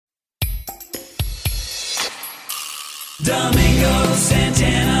Domingo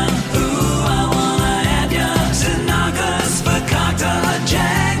Santana, ooh, I wanna have ya. Tanaka's Fakakta, a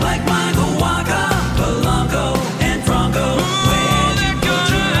jag like Michael Waka, Polanco and Franco. Where'd you go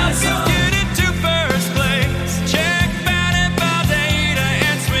to that song? Get into first place. Check batted by data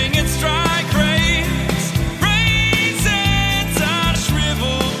and swing and strike rates. Raisins on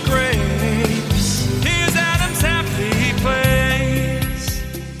shriveled grapes. Here's Adam's happy place.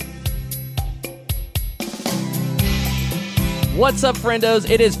 What's up, friendos?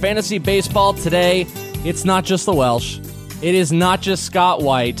 It is Fantasy Baseball today. It's not just the Welsh. It is not just Scott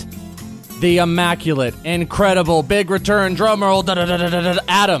White. The immaculate, incredible, big return, drumroll,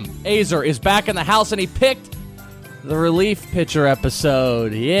 Adam Aizer is back in the house, and he picked the relief pitcher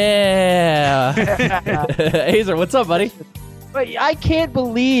episode. Yeah. Aizer, what's up, buddy? But I can't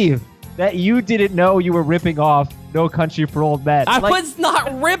believe that you didn't know you were ripping off No Country for Old Men. I was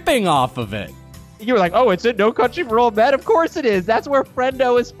not ripping off of it. You were like, oh, it's in No Country for Old Men? Of course it is. That's where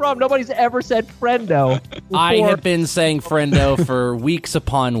Friendo is from. Nobody's ever said Friendo before. I have been saying Friendo for weeks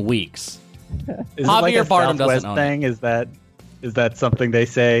upon weeks. Is Javier it like a Bardem doesn't Southwest own thing? Is that something they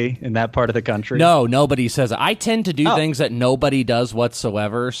say in that part of the country? No, nobody says it. I tend to do things that nobody does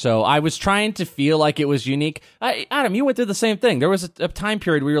whatsoever, so I was trying to feel like it was unique. Adam, you went through the same thing. There was a time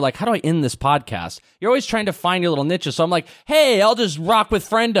period where you're like, how do I end this podcast? You're always trying to find your little niches, so I'm like, hey, I'll just rock with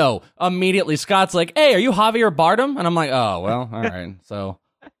Friendo. Immediately, Scott's like, hey, are you Javier Bardem? And I'm like, oh, well, all right. So,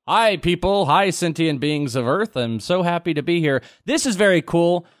 hi, people. Hi, sentient beings of Earth. I'm so happy to be here. This is very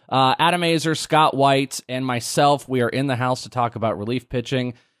cool. Adam Aizer, Scott White, and myself, we are in the house to talk about relief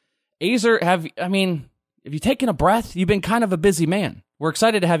pitching. Aizer, have you taken a breath? You've been kind of a busy man. We're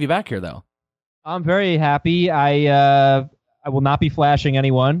excited to have you back here, though. I'm very happy. I will not be flashing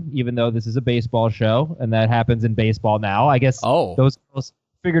anyone, even though this is a baseball show, and that happens in baseball now. I guess those girls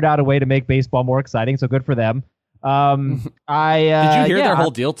figured out a way to make baseball more exciting, so good for them. Did you hear their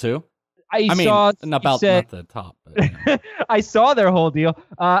whole deal, too? I saw not the top. But, yeah. I saw their whole deal.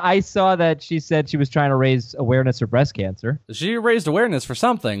 I saw that she said she was trying to raise awareness for breast cancer. She raised awareness for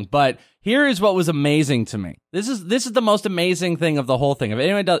something, but here is what was amazing to me. This is the most amazing thing of the whole thing. If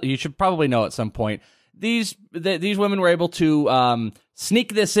anyone does, you should probably know at some point. These women were able to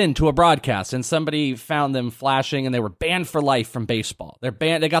sneak this into a broadcast, and somebody found them flashing, and they were banned for life from baseball. They're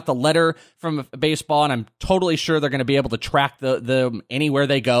banned. They got the letter from baseball, and I'm totally sure they're going to be able to track them anywhere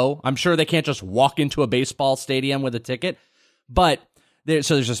they go. I'm sure they can't just walk into a baseball stadium with a ticket. But there's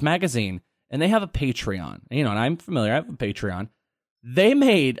this magazine, and they have a Patreon. And I'm familiar. I have a Patreon. They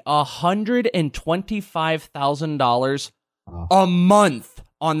made $125,000 a month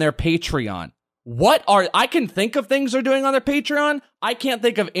on their Patreon. I can think of things they're doing on their Patreon. I can't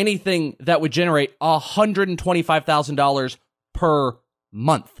think of anything that would generate $125,000 per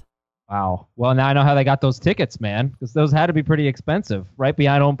month. Wow. Well, now I know how they got those tickets, man, because those had to be pretty expensive. Right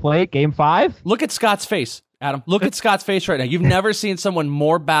behind home plate, Game 5. Look at Scott's face, Adam. Look at Scott's face right now. You've never seen someone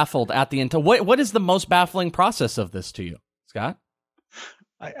more baffled at the end. What is the most baffling process of this to you, Scott?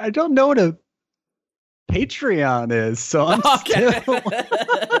 I don't know what a Patreon is, so I'm still...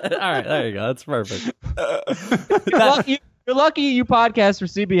 All right, there you go. That's perfect. You're lucky you podcast for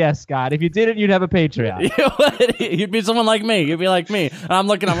CBS, Scott. If you didn't, you'd have a Patreon. You'd be someone like me. You'd be like me. And I'm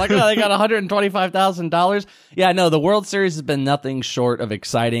like, oh, they got $125,000. Yeah, no, the World Series has been nothing short of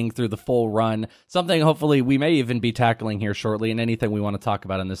exciting through the full run. Something hopefully we may even be tackling here shortly, and anything we want to talk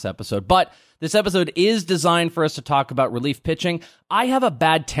about in this episode. But this episode is designed for us to talk about relief pitching. I have a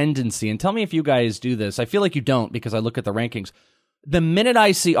bad tendency, and tell me if you guys do this. I feel like you don't because I look at the rankings. The minute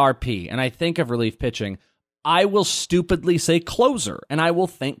I see RP and I think of relief pitching, I will stupidly say closer, and I will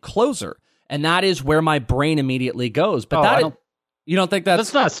think closer. And that is where my brain immediately goes. But you don't think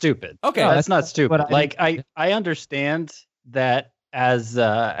that's not stupid. Okay. No, that's not stupid. I understand that as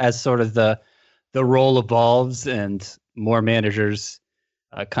sort of the role evolves and more managers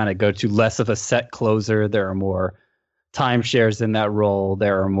kind of go to less of a set closer. There are more timeshares in that role.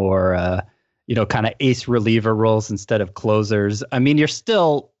 There are more, kind of ace reliever roles instead of closers. I mean, you're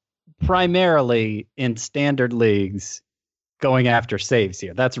still primarily in standard leagues going after saves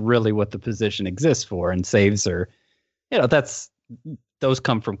here. That's really what the position exists for. And saves are, those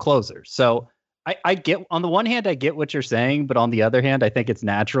come from closers. So I get, on the one hand, I get what you're saying, but on the other hand, I think it's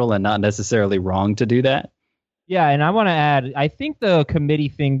natural and not necessarily wrong to do that. Yeah, and I want to add, I think the committee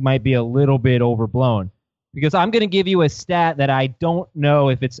thing might be a little bit overblown, because I'm going to give you a stat that I don't know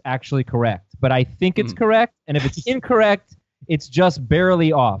if it's actually correct, but I think it's correct, and if it's incorrect, it's just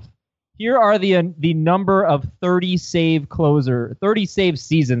barely off. Here are the number of 30 save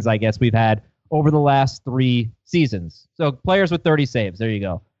seasons, I guess, we've had over the last 3 seasons. So players with 30 saves, there you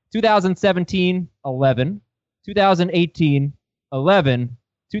go. 2017, 11. 2018, 11.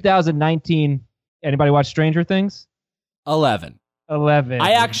 2019, anybody watch Stranger Things? 11. 11.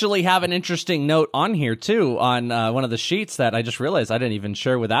 I actually have an interesting note on here, too, on one of the sheets that I just realized I didn't even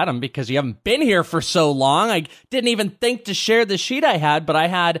share with Adam because you haven't been here for so long. I didn't even think to share the sheet I had, but I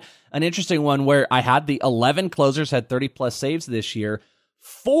had an interesting one where I had the 11 closers had 30-plus saves this year.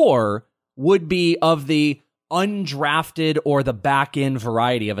 4 would be of the undrafted or the back-end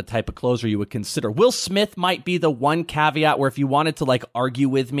variety of a type of closer you would consider. Will Smith might be the one caveat where if you wanted to, like, argue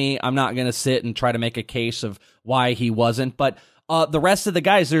with me, I'm not going to sit and try to make a case of why he wasn't, but the rest of the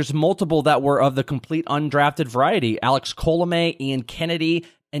guys, there's multiple that were of the complete undrafted variety. Alex Colomé, Ian Kennedy,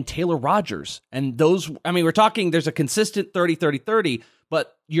 and Taylor Rogers. And those, I mean, we're talking, there's a consistent 30-30-30,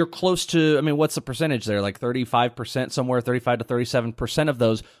 but you're close to, I mean, what's the percentage there? Like 35%, somewhere 35 to 37% of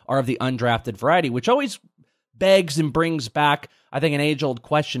those are of the undrafted variety, which always begs and brings back, I think, an age-old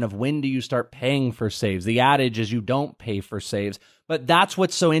question of when do you start paying for saves? The adage is you don't pay for saves. But that's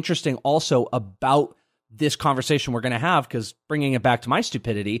what's so interesting also about this conversation we're going to have, because bringing it back to my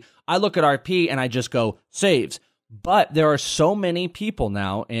stupidity, I look at RP and I just go, saves. But there are so many people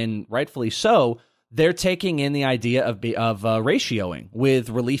now, and rightfully so, they're taking in the idea of ratioing with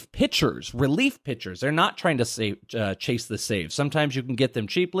relief pitchers. Relief pitchers, they're not trying to chase the saves. Sometimes you can get them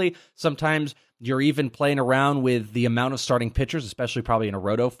cheaply. Sometimes you're even playing around with the amount of starting pitchers, especially probably in a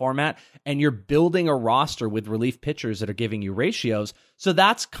roto format, and you're building a roster with relief pitchers that are giving you ratios. So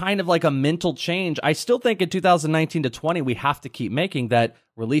that's kind of like a mental change. I still think in 2019 to 20, we have to keep making that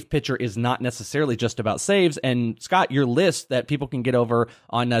relief pitcher is not necessarily just about saves. And Scott, your list that people can get over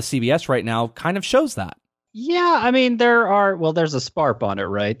on CBS right now kind of shows that. Yeah, I mean, there's a SPARP on it,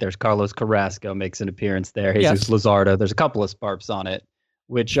 right? There's Carlos Carrasco makes an appearance there. Jesus Luzardo. There's a couple of SPARPs on it,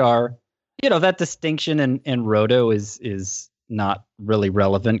 which are, that distinction in roto is not really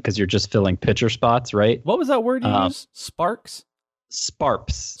relevant because you're just filling pitcher spots, right? What was that word you used? Sparks?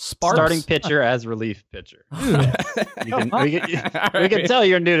 SPARPs. Sparps? Starting pitcher as relief pitcher. We can tell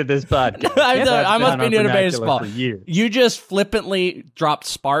you're new to this podcast. I must be new to baseball. For years. You just flippantly dropped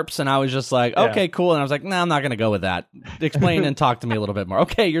Sparps, and I was just like, okay, cool. And I was like, I'm not going to go with that. Explain and talk to me a little bit more.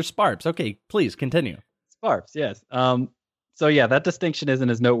 Okay, you're Sparps. Okay, please continue. Sparps, yes. So yeah, that distinction isn't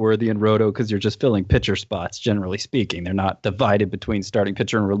as noteworthy in roto because you're just filling pitcher spots, generally speaking. They're not divided between starting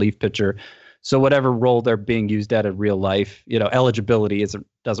pitcher and relief pitcher. So whatever role they're being used at in real life, eligibility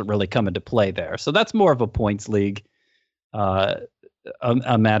doesn't really come into play there. So that's more of a points league, a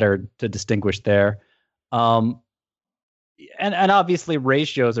matter to distinguish there. And obviously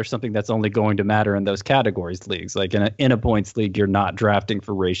ratios are something that's only going to matter in those categories leagues. Like in a points league, you're not drafting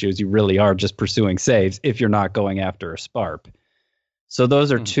for ratios. You really are just pursuing saves if you're not going after a SPARP. So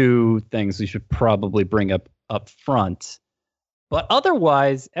those are two things we should probably bring up front. But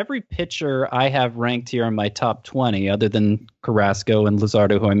otherwise, every pitcher I have ranked here in my top 20, other than Carrasco and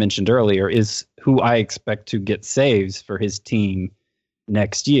Luzardo, who I mentioned earlier, is who I expect to get saves for his team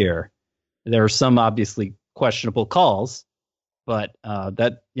next year. There are some obviously questionable calls, but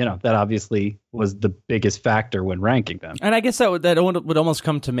that obviously was the biggest factor when ranking them. And I guess that would almost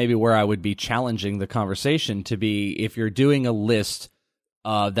come to maybe where I would be challenging the conversation to be, if you're doing a list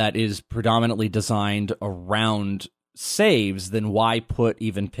that is predominantly designed around saves, then why put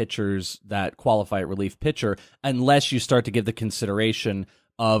even pitchers that qualify at relief pitcher unless you start to give the consideration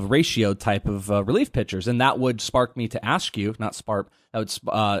of ratio type of relief pitchers? And that would spark me to ask you, not spark, that would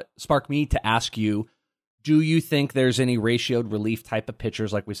spark me to ask you, do you think there's any ratioed relief type of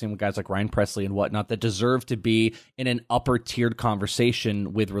pitchers like we've seen with guys like Ryan Presley and whatnot that deserve to be in an upper tiered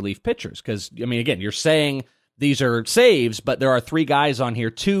conversation with relief pitchers? Because, I mean, again, you're saying these are saves, but there are 3 guys on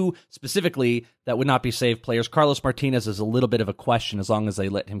here, 2 specifically, that would not be save players. Carlos Martinez is a little bit of a question as long as they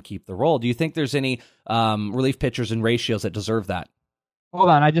let him keep the role. Do you think there's any relief pitchers and ratios that deserve that? Hold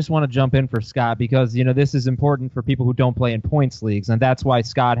on, I just want to jump in for Scott because, this is important for people who don't play in points leagues, and that's why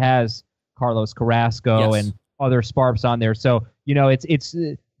Scott has Carlos Carrasco and other SPARPs on there. So, it's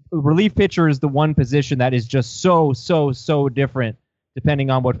relief pitcher is the one position that is just so different depending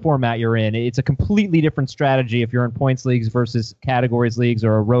on what format you're in. It's a completely different strategy if you're in points leagues versus categories leagues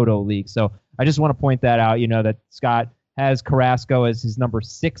or a roto league. So I just want to point that out, that Scott has Carrasco as his number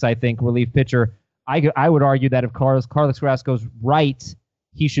 6, I think, relief pitcher. I would argue that if Carlos Carrasco's right,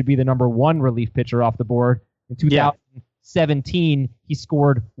 he should be the number 1 relief pitcher off the board. In 2017, he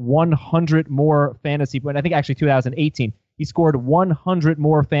scored 100 more fantasy points. I think actually 2018, he scored 100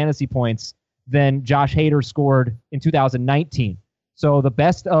 more fantasy points than Josh Hader scored in 2019. So the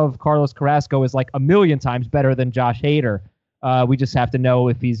best of Carlos Carrasco is like a million times better than Josh Hader. We just have to know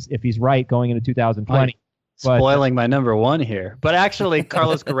if he's right going into 2020. But- Spoiling my number one here, but actually,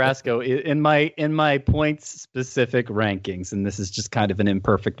 Carlos Carrasco in my points specific rankings, and this is just kind of an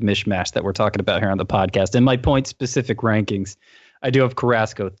imperfect mishmash that we're talking about here on the podcast. In my point specific rankings, I do have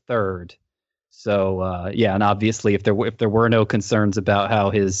Carrasco third. So yeah, and obviously, if there were no concerns about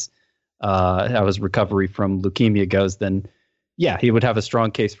how his recovery from leukemia goes, then yeah, he would have a strong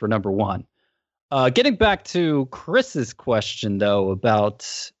case for number one. Getting back to Chris's question though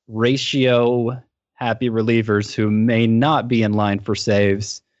about ratio happy relievers who may not be in line for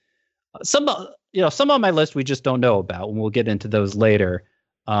saves. Some on my list we just don't know about, and we'll get into those later.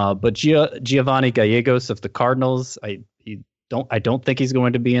 But Giovanni Gallegos of the Cardinals, I don't think he's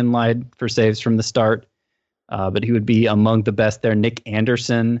going to be in line for saves from the start, but he would be among the best there. Nick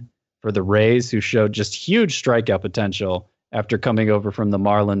Anderson for the Rays, who showed just huge strikeout potential after coming over from the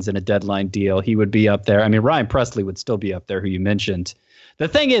Marlins in a deadline deal. He would be up there. I mean, Ryan Presley would still be up there, who you mentioned. The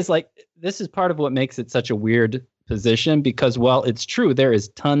thing is, like, this is part of what makes it such a weird position, because while it's true there is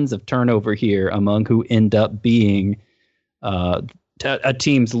tons of turnover here among who end up being a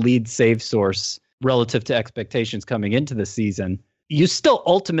team's lead save source relative to expectations coming into the season, you still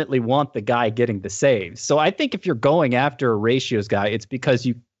ultimately want the guy getting the saves. So I think if you're going after a ratios guy, it's because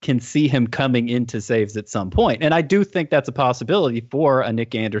you can see him coming into saves at some point. And I do think that's a possibility for a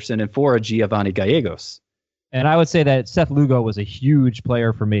Nick Anderson and for a Giovanni Gallegos. And I would say that Seth Lugo was a huge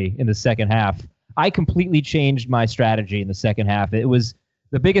player for me in the second half. I completely changed my strategy in the second half. It was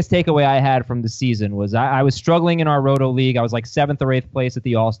the biggest takeaway I had from the season was I was struggling in our Roto League. I was like 7th or 8th place at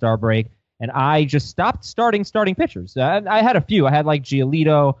the All-Star break, and I just stopped starting pitchers. I had a few. I had like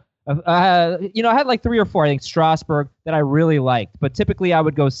Giolito. I had like 3 or 4, I think, Strasburg, that I really liked. But typically I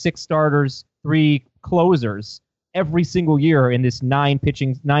would go 6 starters, 3 closers every single year in this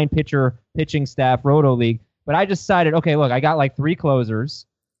 9-pitcher pitching staff Roto League. But I decided, okay, look, I got like 3 closers.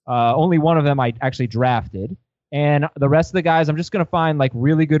 Only one of them I actually drafted. And the rest of the guys, I'm just going to find like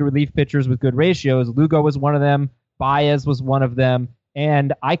really good relief pitchers with good ratios. Lugo was one of them. Baez was one of them.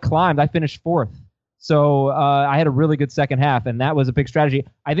 And I climbed. I finished 4th. So I had a really good second half, and that was a big strategy.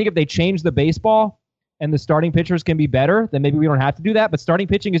 I think if they change the baseball and the starting pitchers can be better, then maybe we don't have to do that. But starting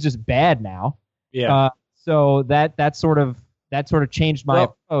pitching is just bad now. Yeah. So that sort of changed my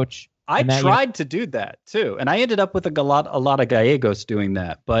approach. I tried to do that too, and I ended up with a lot of Gallegos doing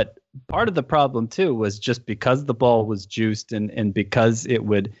that. But part of the problem too was just because the ball was juiced and because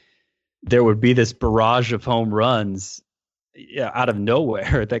there would be this barrage of home runs out of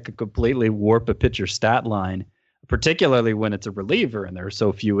nowhere that could completely warp a pitcher's stat line, particularly when it's a reliever and there are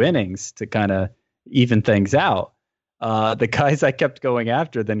so few innings to kind of even things out. The guys I kept going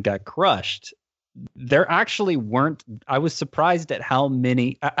after then got crushed. There actually weren't. I was surprised at how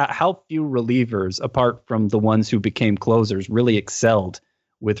few relievers, apart from the ones who became closers, really excelled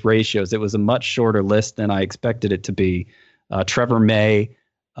with ratios. It was a much shorter list than I expected it to be. Tyler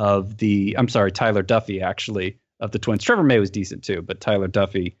Duffy, actually, of the Twins. Trevor May was decent too, but Tyler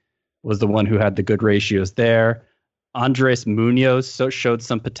Duffy was the one who had the good ratios there. Andres Munoz showed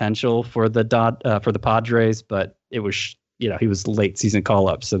some potential for the Padres, but it was he was late season call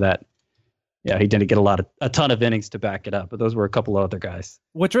up, so that. Yeah, he didn't get a ton of innings to back it up, but those were a couple of other guys.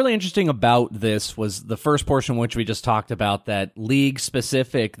 What's really interesting about this was the first portion, which we just talked about, that league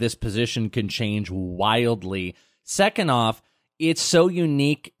specific, this position can change wildly. Second off, it's so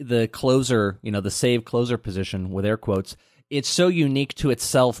unique, the closer, the save closer position with air quotes, it's so unique to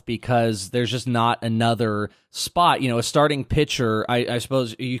itself because there's just not another spot. A starting pitcher, I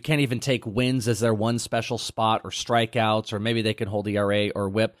suppose you can't even take wins as their one special spot or strikeouts, or maybe they can hold ERA or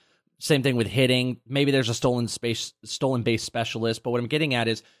whip. Same thing with hitting. Maybe there's a stolen base specialist, but what I'm getting at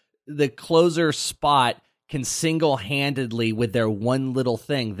is the closer spot can single-handedly, with their one little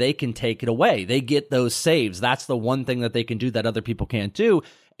thing, they can take it away. They get those saves. That's the one thing that they can do that other people can't do.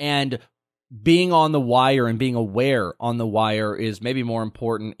 And being on the wire and being aware on the wire is maybe more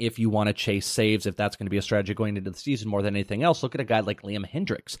important if you want to chase saves, if that's going to be a strategy going into the season more than anything else. Look at a guy like Liam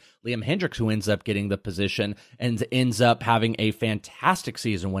Hendriks. Liam Hendriks, who ends up getting the position and ends up having a fantastic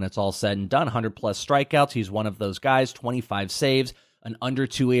season when it's all said and done. 100-plus strikeouts. He's one of those guys. 25 saves, an under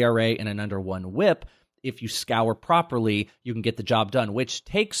 2 ERA, and an under 1 whip. If you scour properly, you can get the job done, which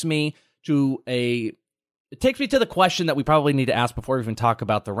takes me to the question that we probably need to ask before we even talk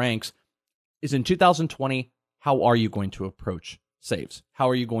about the ranks. Is in 2020, how are you going to approach saves? How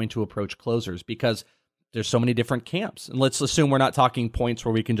are you going to approach closers? Because there's so many different camps. And let's assume we're not talking points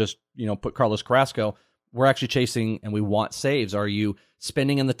where we can just, put Carlos Carrasco. We're actually chasing and we want saves. Are you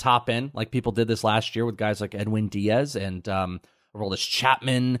spending in the top end like people did this last year with guys like Edwin Diaz and Aroldis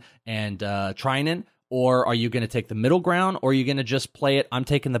Chapman and Trinan? Or are you going to take the middle ground, or are you going to just play it, I'm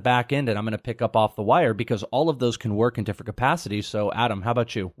taking the back end and I'm going to pick up off the wire? Because all of those can work in different capacities. So, Adam, how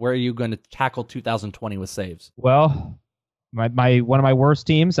about you? Where are you going to tackle 2020 with saves? Well, my one of my worst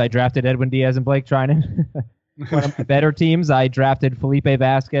teams, I drafted Edwin Diaz and Blake Trinan. One of my better teams, I drafted Felipe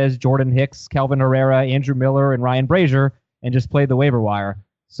Vasquez, Jordan Hicks, Kelvin Herrera, Andrew Miller, and Ryan Brazier, and just played the waiver wire.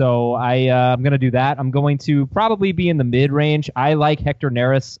 So I'm going to do that. I'm going to probably be in the mid-range. I like Hector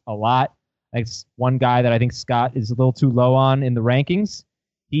Neris a lot. That's one guy that I think Scott is a little too low on in the rankings.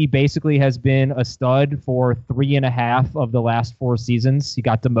 He basically has been a stud for 3.5 of the last 4 seasons. He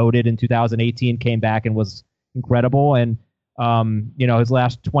got demoted in 2018, came back and was incredible. And, his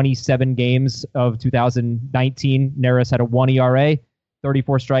last 27 games of 2019, Neris had a 1 ERA,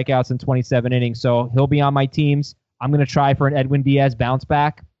 34 strikeouts in 27 innings. So he'll be on my teams. I'm going to try for an Edwin Diaz bounce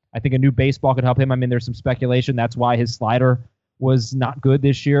back. I think a new baseball could help him. I mean, there's some speculation. That's why his slider was not good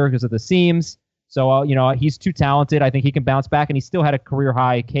this year because of the seams. So, he's too talented. I think he can bounce back, and he still had a career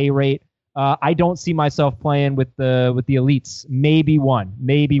high K rate. I don't see myself playing with the elites. Maybe one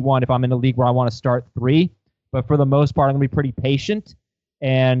if I'm in a league where I want to start 3. But for the most part, I'm going to be pretty patient.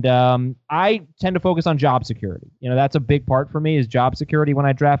 And I tend to focus on job security. That's a big part for me is job security when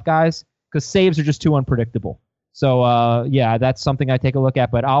I draft guys because saves are just too unpredictable. So, that's something I take a look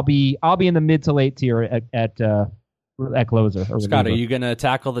at. But I'll be in the mid to late tier at closer. Scott, are you going to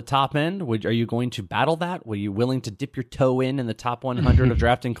tackle the top end? Are you going to battle that? Were you willing to dip your toe in the top 100 of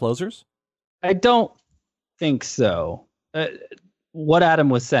drafting closers? I don't think so. What Adam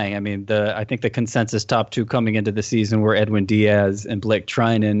was saying, I mean, I think the consensus top 2 coming into the season were Edwin Diaz and Blake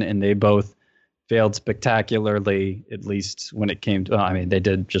Trinan, and they both failed spectacularly, at least when it came to, they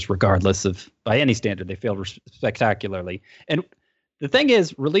did just regardless of, by any standard, they failed spectacularly. And the thing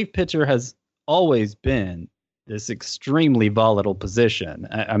is, relief pitcher has always been this extremely volatile position.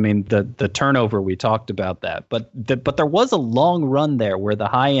 I mean, the turnover, we talked about that, but there was a long run there where the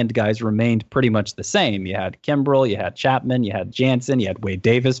high end guys remained pretty much the same. You had Kimbrel, you had Chapman, you had Jansen, you had Wade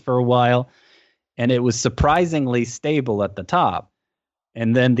Davis for a while, and it was surprisingly stable at the top.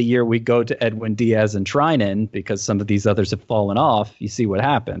 And then the year we go to Edwin Diaz and Trinan, because some of these others have fallen off, you see what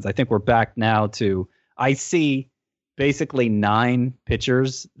happens. I think we're back now to, I see basically 9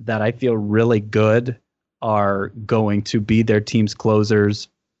 pitchers that I feel really good are going to be their team's closers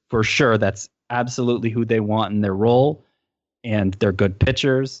for sure. That's absolutely who they want in their role. And they're good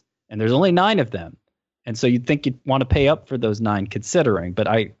pitchers. And there's only 9 of them. And so you'd think you'd want to pay up for those 9 considering, but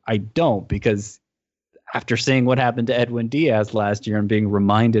I don't, because after seeing what happened to Edwin Diaz last year and being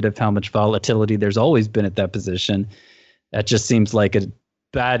reminded of how much volatility there's always been at that position, that just seems like a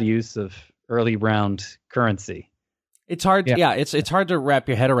bad use of early round currency. It's hard. Yeah, it's hard to wrap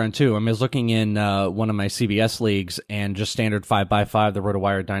your head around, too. I was looking in one of my CBS leagues and just standard 5x5, the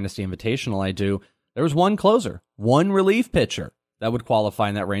RotoWire Dynasty Invitational I do, there was one closer, one relief pitcher that would qualify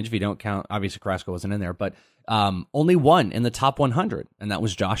in that range if you don't count. Obviously, Carrasco wasn't in there, but only one in the top 100, and that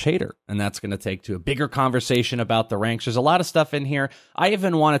was Josh Hader. And that's going to take to a bigger conversation about the ranks. There's a lot of stuff in here. I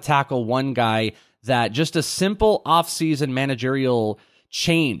even want to tackle one guy that just a simple offseason managerial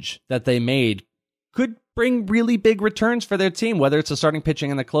change that they made could bring really big returns for their team, whether it's the starting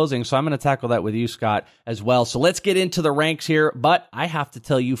pitching and the closing. So I'm going to tackle that with you, Scott, as well. So let's get into the ranks here, but I have to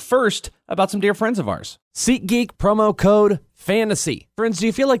tell you first about some dear friends of ours. SeatGeek promo code FANTASY. Friends, do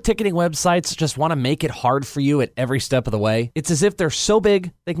you feel like ticketing websites just want to make it hard for you at every step of the way? It's as if they're so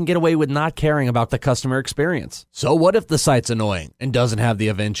big, they can get away with not caring about the customer experience. So what if the site's annoying and doesn't have the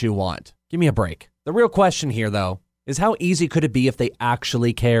event you want? Give me a break. The real question here, though, is how easy could it be if they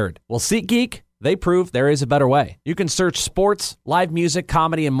actually cared? Well, SeatGeek, they prove there is a better way. You can search sports, live music,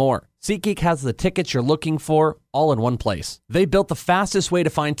 comedy, and more. SeatGeek has the tickets you're looking for all in one place. They built the fastest way to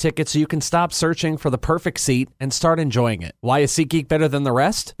find tickets so you can stop searching for the perfect seat and start enjoying it. Why is SeatGeek better than the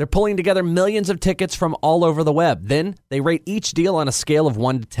rest? They're pulling together millions of tickets from all over the web. Then they rate each deal on a scale of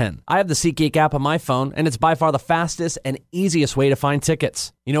 1 to 10. I have the SeatGeek app on my phone, and it's by far the fastest and easiest way to find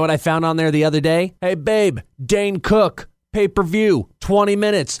tickets. You know what I found on there the other day? Hey, babe, Dane Cook. Pay-per-view, 20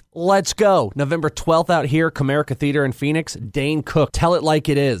 minutes, let's go. November 12th out here, Comerica Theater in Phoenix, Dane Cook. Tell it like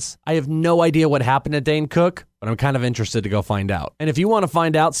it is. I have no idea what happened to Dane Cook, but I'm kind of interested to go find out. And if you want to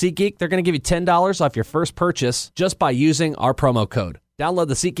find out, SeatGeek, they're going to give you $10 off your first purchase just by using our promo code. Download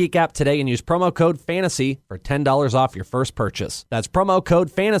the SeatGeek app today and use promo code FANTASY for $10 off your first purchase. That's promo code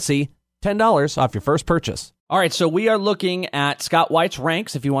FANTASY, $10 off your first purchase. All right, so we are looking at Scott White's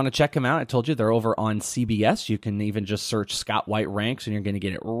ranks. If you want to check them out, I told you they're over on CBS. You can even just search Scott White ranks, and you're going to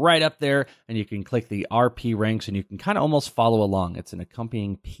get it right up there. And you can click the RP ranks, and you can kind of almost follow along. It's an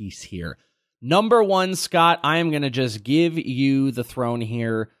accompanying piece here. Number 1, Scott, I am going to just give you the throne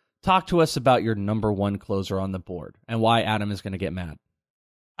here talk to us about your number one closer on the board and why Adam is going to get mad.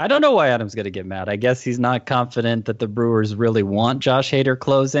 I don't know why Adam's going to get mad. I guess he's not confident that the Brewers really want Josh Hader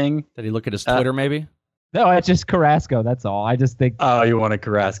closing. Did he look at his Twitter maybe? No, it's just Carrasco. That's all. I just think Oh, you want a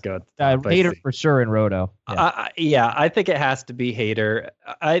Carrasco. Hader for sure in Roto. Yeah. I think it has to be Hader.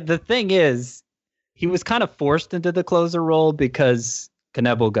 The thing is, he was kind of forced into the closer role because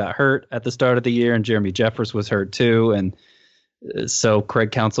Knebel got hurt at the start of the year and Jeremy Jeffress was hurt too. And so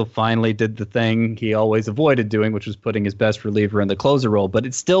Craig Counsell finally did the thing he always avoided doing, which was putting his best reliever in the closer role. But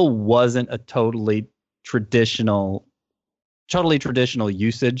it still wasn't a totally traditional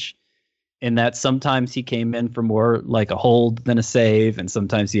usage, in that sometimes he came in for more like a hold than a save, and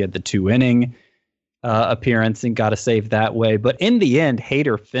sometimes he had the 2-inning appearance and got a save that way. But in the end,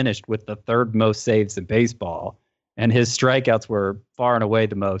 Hader finished with the third most saves in baseball, and his strikeouts were far and away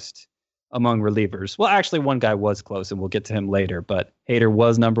the most among relievers. Well, actually, one guy was close, and we'll get to him later, but Hader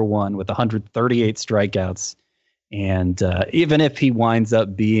was number one with 138 strikeouts. And even if he winds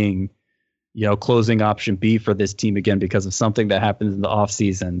up being, closing option B for this team again because of something that happens in the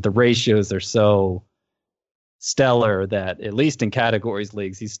offseason, the ratios are so stellar that at least in categories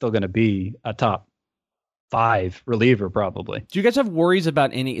leagues, he's still going to be a top 5 reliever probably. Do you guys have worries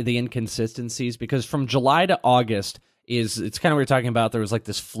about any of the inconsistencies? Because from July to August, it's kind of what we're talking about. There was like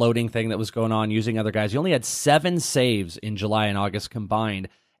this floating thing that was going on using other guys. He only had 7 saves in July and August combined.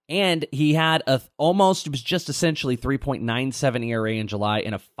 And he had it was just essentially 3.97 ERA in July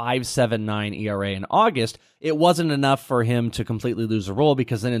and a 5.79 ERA in August. It wasn't enough for him to completely lose a role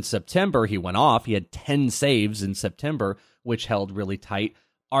because then in September he went off. He had 10 saves in September, which held really tight.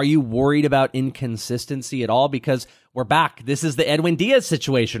 Are you worried about inconsistency at all? Because we're back. This is the Edwin Diaz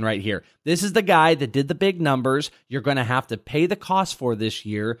situation right here. This is the guy that did the big numbers. You're going to have to pay the cost for this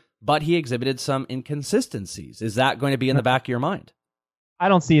year, but he exhibited some inconsistencies. Is that going to be in the back of your mind? I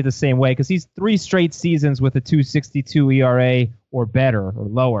don't see it the same way because he's 3 straight seasons with a 2.62 ERA or better or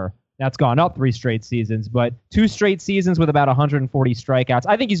lower. That's gone up 3 straight seasons, but 2 straight seasons with about 140 strikeouts.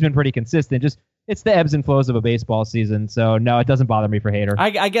 I think he's been pretty consistent. Just it's the ebbs and flows of a baseball season. So no, it doesn't bother me for Hader.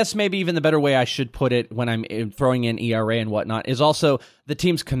 I guess maybe even the better way I should put it when I'm throwing in ERA and whatnot is also the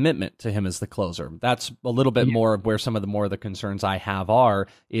team's commitment to him as the closer. That's a little bit more where some of the concerns I have are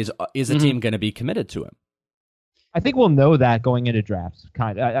is the team going to be committed to him? I think we'll know that going into drafts,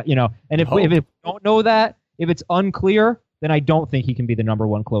 kind of, And if we don't know that, if it's unclear, then I don't think he can be the number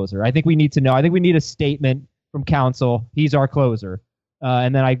one closer. I think we need to know. I think we need a statement from Counsell. He's our closer,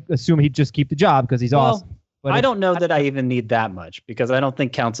 and then I assume he'd just keep the job because he's awesome. But I don't know that I even need that much because I don't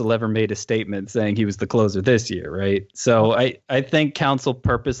think Counsell ever made a statement saying he was the closer this year, right? So I think Counsell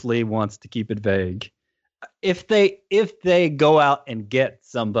purposely wants to keep it vague. If they go out and get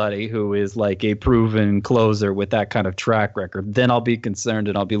somebody who is like a proven closer with that kind of track record, then I'll be concerned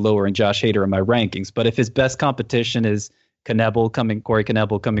and I'll be lowering Josh Hader in my rankings. But if his best competition is Corey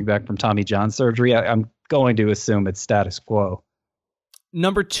Knebel coming back from Tommy John surgery, I'm going to assume it's status quo.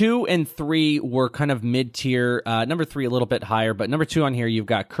 Number 2 and 3 were kind of mid-tier. Number 3 a little bit higher, but number 2 on here, you've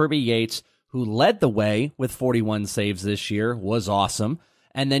got Kirby Yates, who led the way with 41 saves this year, was awesome.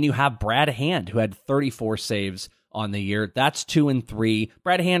 And then you have Brad Hand, who had 34 saves on the year. That's 2 and 3.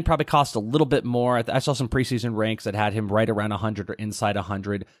 Brad Hand probably cost a little bit more. I saw some preseason ranks that had him right around 100 or inside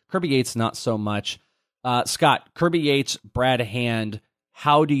 100. Kirby Yates, not so much. Scott, Kirby Yates, Brad Hand,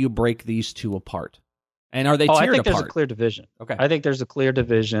 how do you break these two apart? And are they tiered apart? I think there's a clear division. Okay. I think there's a clear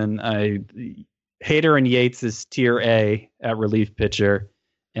division. Hader and Yates is tier A at relief pitcher,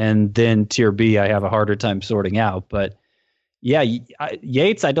 and then tier B I have a harder time sorting out. But yeah,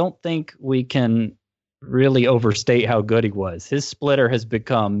 Yates, I don't think we can really overstate how good he was. His splitter has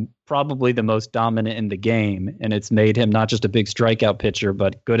become probably the most dominant in the game, and it's made him not just a big strikeout pitcher,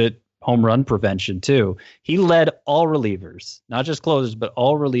 but good at home run prevention too. He led all relievers, not just closers, but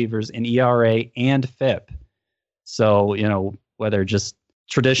all relievers in ERA and FIP. So, whether just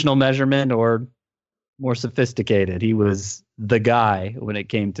traditional measurement or more sophisticated, he was the guy when it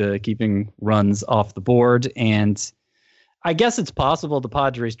came to keeping runs off the board. And I guess it's possible the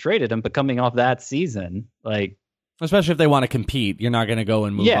Padres traded him, but coming off that season, especially if they want to compete, you're not going to go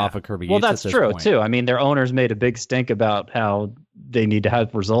and move off of Kirby Yates. Well, that's at this true point. too. I mean, their owners made a big stink about how they need to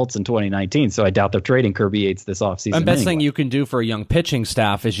have results in 2019, so I doubt they're trading Kirby Yates this offseason. And best thing you can do for a young pitching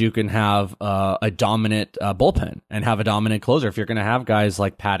staff is you can have a dominant bullpen and have a dominant closer. If you're going to have guys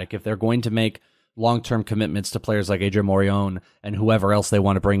like Paddock, if they're going to make long-term commitments to players like Adrian Morejon and whoever else they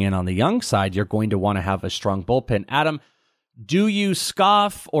want to bring in on the young side, you're going to want to have a strong bullpen. Adam, do you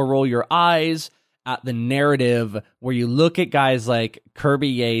scoff or roll your eyes at the narrative where you look at guys like Kirby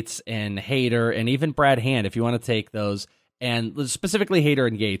Yates and Hader and even Brad Hand, if you want to take those, and specifically Hader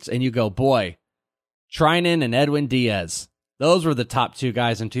and Yates, and you go, boy, Trinan and Edwin Diaz. Those were the top two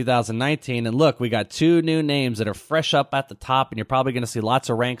guys in 2019. And look, we got two new names that are fresh up at the top, and you're probably going to see lots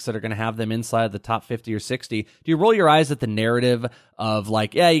of ranks that are going to have them inside the top 50 or 60. Do you roll your eyes at the narrative of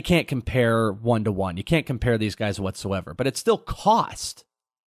like, yeah, you can't compare 1-to-1. You can't compare these guys whatsoever, but it's still cost.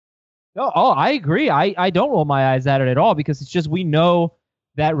 Oh, I agree. I don't roll my eyes at it at all because it's just we know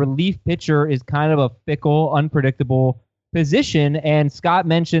that relief pitcher is kind of a fickle, unpredictable position. And Scott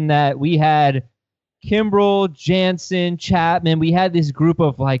mentioned that we had Kimbrel, Jansen, Chapman. We had this group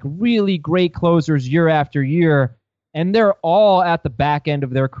of like really great closers year after year, and they're all at the back end of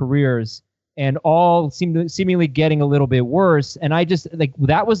their careers and all seemingly getting a little bit worse. And I just like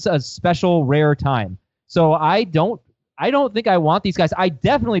that was a special rare time. So I don't think I want these guys. I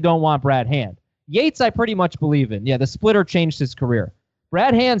definitely don't want Brad Hand. Yates, I pretty much believe in. Yeah, the splitter changed his career.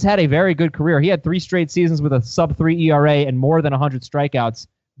 Brad Hand's had a very good career. He had 3 straight seasons with a sub-3 ERA and more than 100 strikeouts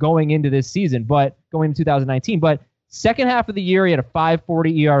going into this season, but going into 2019. But second half of the year, he had a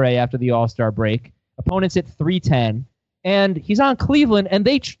 5.40 ERA after the All-Star break. Opponents hit 3.10, and he's on Cleveland, and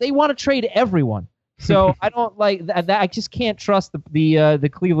they want to trade everyone. So I don't like that. I just can't trust the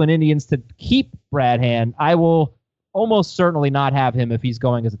Cleveland Indians to keep Brad Hand. I will almost certainly not have him if he's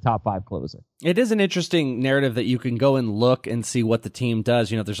going as a top 5 closer. It is an interesting narrative that you can go and look and see what the team does.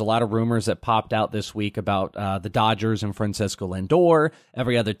 You know, there's a lot of rumors that popped out this week about the Dodgers and Francisco Lindor.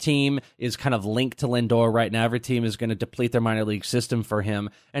 Every other team is kind of linked to Lindor right now. Every team is going to deplete their minor league system for him.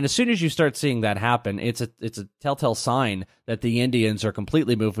 And as soon as you start seeing that happen, it's a telltale sign that the Indians are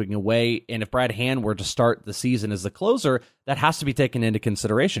completely moving away. And if Brad Hand were to start the season as the closer, that has to be taken into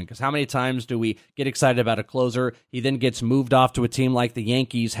consideration. Because how many times do we get excited about a closer? He then gets moved off to a team like the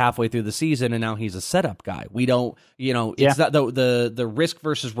Yankees halfway through the season, and now he's a setup guy. We don't, it's not the risk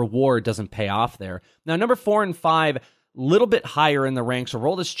versus reward doesn't pay off there. Now, number 4 and 5, little bit higher in the ranks.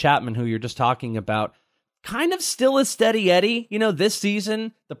 Aroldis Chapman, who you're just talking about, kind of still a steady Eddie. This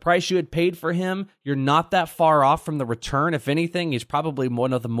season, the price you had paid for him, you're not that far off from the return. If anything, he's probably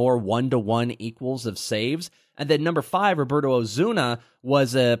one of the more 1-to-1 equals of saves. And then number 5, Roberto Ozuna,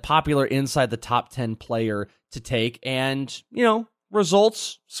 was a popular inside the top 10 player to take. And,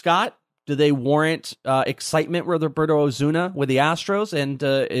 results, Scott, do they warrant excitement with Roberto Ozuna with the Astros? And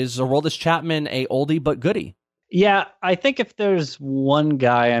is Aroldis Chapman a oldie but goodie? Yeah, I think if there's one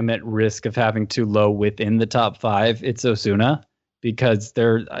guy I'm at risk of having too low within the top 5, it's Ozuna, because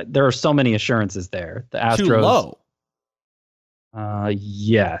there are so many assurances there. The Astros Too low.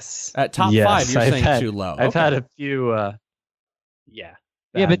 Yes. At top 5, you're saying too low. I've had a few. Yeah.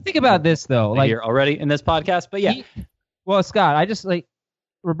 Yeah, but think about this though. Like here already in this podcast, but yeah. Well, Scott, I just like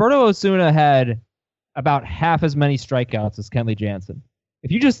Roberto Ozuna had about half as many strikeouts as Kenley Jansen.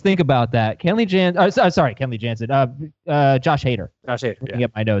 If you just think about that, Kenley Jansen. Josh Hader. Looking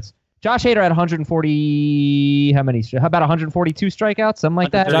at my notes. Josh Hader had 140. How many? How about 142 strikeouts? Something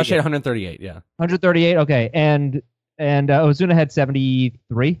like that. Josh Hader 138. Yeah. 138. Okay, and Ozuna had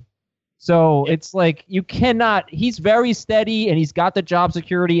 73. So it's like you cannot. He's very steady and he's got the job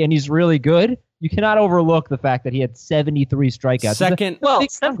security and he's really good. You cannot overlook the fact that he had 73 strikeouts. Second,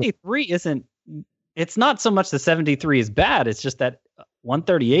 73 isn't. It's not so much the 73 is bad. It's just that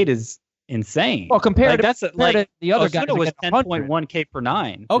 138 is insane. Well, compared to the other guy, Ozuna was 10.1 K per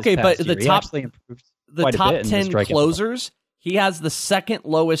 9. Okay, but the top 10 closers, he has the second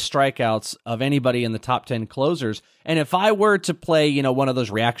lowest strikeouts of anybody in the top 10 closers. And if I were to play, one of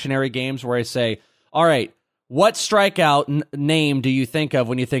those reactionary games where I say, all right, what strikeout name do you think of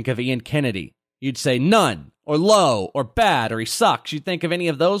when you think of Ian Kennedy? You'd say none, or low, or bad, or he sucks. You'd think of any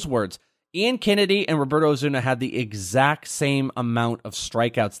of those words. Ian Kennedy and Roberto Ozuna had the exact same amount of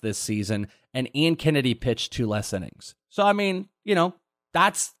strikeouts this season, and Ian Kennedy pitched 2 less innings. So, I mean,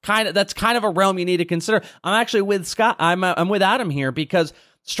 that's kind of a realm you need to consider. I'm actually with Scott. I'm with Adam here because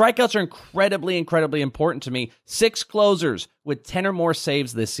strikeouts are incredibly, incredibly important to me. 6 closers with 10 or more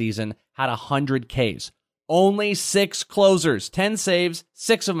saves this season had 100 Ks. Only 6 closers, 10 saves,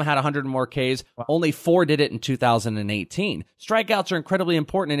 6 of them had 100 or more Ks. Wow. Only 4 did it in 2018. Strikeouts are incredibly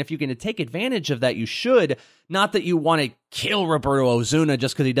important, and if you can take advantage of that, you should. Not that you want to kill Roberto Ozuna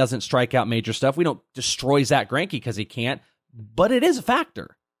just because he doesn't strike out major stuff. We don't destroy Zach Greinke because he can't, but it is a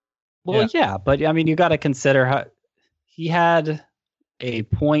factor. Well, yeah, but I mean, you got to consider how he had a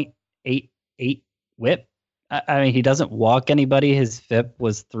 .88 whip. I mean, he doesn't walk anybody. His FIP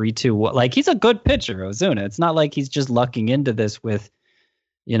was 3.2. Like, he's a good pitcher, Ozuna. It's not like he's just lucking into this with,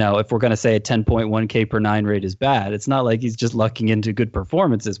 if we're going to say a 10.1 K per 9 rate is bad, it's not like he's just lucking into good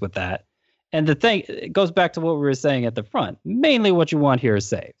performances with that. And the thing, it goes back to what we were saying at the front. Mainly what you want here is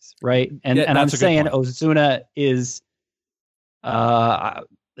saves, right? And I'm saying Ozuna is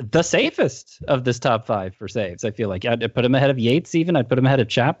The safest of this top 5 for saves. I feel like I'd put him ahead of Yates even. I'd put him ahead of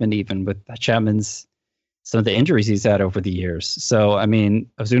Chapman even with Chapman's some of the injuries he's had over the years. So, I mean,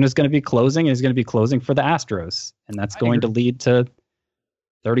 Ozuna's going to be closing, and he's going to be closing for the Astros. And that's going to lead to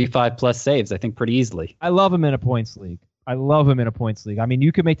 35 plus saves, I think, pretty easily. I love him in a points league. I mean,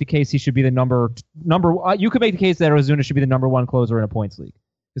 you could make the case he should be the number. You could make the case that Ozuna should be the number 1 closer in a points league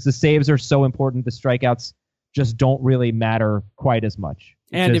because the saves are so important. The strikeouts just don't really matter quite as much.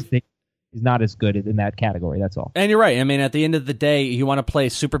 And he's not as good in that category. That's all. And you're right. I mean, at the end of the day, you want to play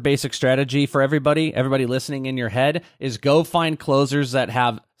super basic strategy for everybody. Everybody listening in your head is go find closers that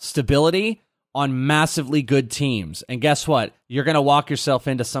have stability on massively good teams. And guess what? You're going to walk yourself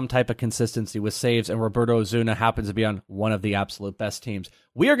into some type of consistency with saves, and Roberto Ozuna happens to be on one of the absolute best teams.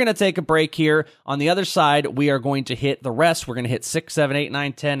 We are going to take a break here. On the other side, we are going to hit the rest. We're going to hit 6, 7, 8,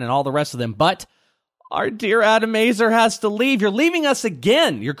 9, 10, and all the rest of them. But our dear Adam Azer has to leave. You're leaving us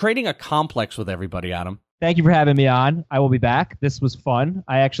again. You're creating a complex with everybody, Adam. Thank you for having me on. I will be back. This was fun.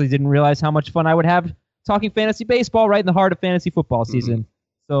 I actually didn't realize how much fun I would have talking fantasy baseball right in the heart of fantasy football season.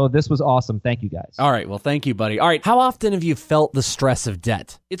 So this was awesome. Thank you, guys. All right. Well, thank you, buddy. All right. How often have you felt the stress of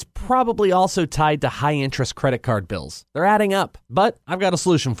debt? It's probably also tied to high-interest credit card bills. They're adding up. But I've got a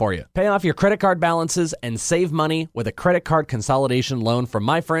solution for you. Pay off your credit card balances and save money with a credit card consolidation loan from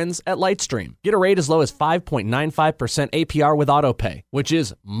my friends at Lightstream. Get a rate as low as 5.95% APR with AutoPay, which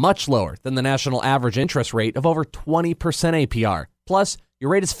is much lower than the national average interest rate of over 20% APR. Plus,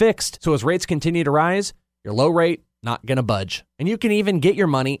 your rate is fixed, so as rates continue to rise, your low rate not gonna budge. And you can even get your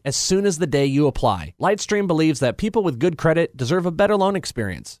money as soon as the day you apply. Lightstream believes that people with good credit deserve a better loan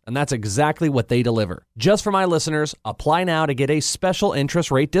experience, and that's exactly what they deliver. Just for my listeners, apply now to get a special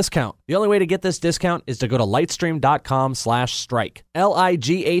interest rate discount. The only way to get this discount is to go to lightstream.com/strike.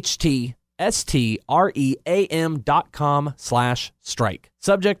 lightstream.com/strike.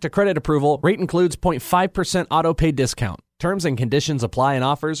 Subject to credit approval, rate includes 0.5% auto pay discount. Terms and conditions apply, and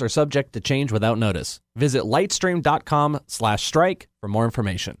offers are subject to change without notice. Visit lightstream.com/strike for more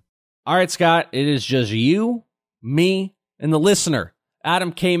information. All right, Scott, it is just you, me, and the listener.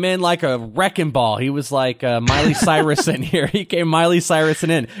 Adam came in like a wrecking ball. He was like Miley Cyrus in here. He came Miley Cyrus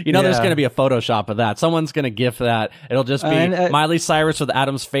in. You know, there's going to be a Photoshop of that. Someone's going to GIF that. It'll just be Miley Cyrus with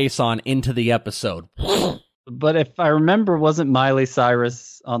Adam's face on into the episode. But if I remember, wasn't Miley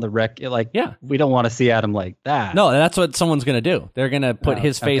Cyrus on the rec? We don't want to see Adam like that. No, that's what someone's going to do. They're going to put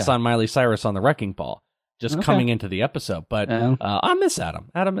his face on Miley Cyrus on the wrecking ball, just coming into the episode. But I miss Adam.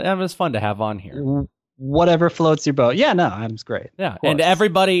 Adam is fun to have on here. Whatever floats your boat. Yeah, no, Adam's great. Yeah, and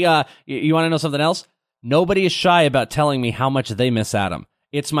everybody, you want to know something else? Nobody is shy about telling me how much they miss Adam.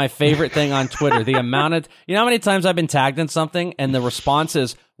 It's my favorite thing on Twitter. The amount of, you know how many times I've been tagged in something and the response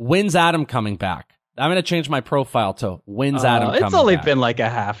is, when's Adam coming back? I'm going to change my profile to when's Adam coming back? It's only been like a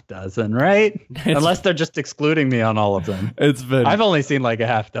half dozen, right? Unless they're just excluding me on all of them. I've only seen like a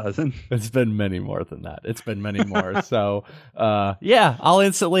half dozen. It's been many more than that. It's been many more. So, yeah, I'll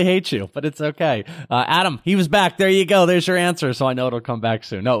instantly hate you, but it's okay. Adam, he was back. There you go. There's your answer. So I know it'll come back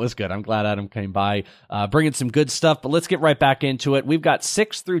soon. No, it was good. I'm glad Adam came by, bringing some good stuff, but let's get right back into it. We've got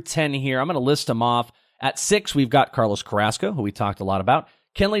 6 through 10 here. I'm going to list them off. At 6, we've got Carlos Carrasco, who we talked a lot about.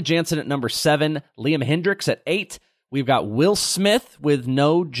 Kenley Jansen at number 7, Liam Hendricks at 8. We've got Will Smith with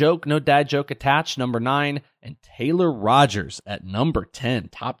no dad joke attached, number 9, and Taylor Rogers at number 10,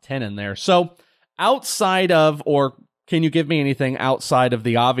 top 10 in there. So outside of, or can you give me anything outside of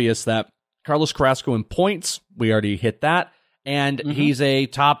the obvious that Carlos Carrasco in points, we already hit that, and he's a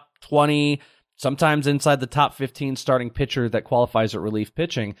top 20, sometimes inside the top 15 starting pitcher that qualifies at relief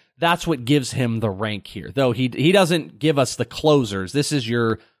pitching. That's what gives him the rank here. Though he doesn't give us the closers. This is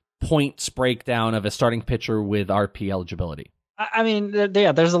your points breakdown of a starting pitcher with RP eligibility. I mean,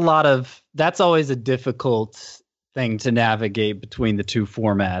 there's a lot of, that's always a difficult thing to navigate between the two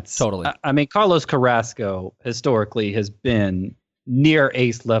formats. Totally. I mean, Carlos Carrasco historically has been near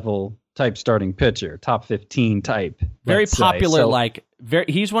ace level type starting pitcher, top 15 type. Very popular,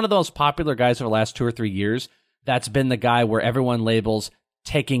 he's one of the most popular guys over the last 2 or 3 years that's been the guy where everyone labels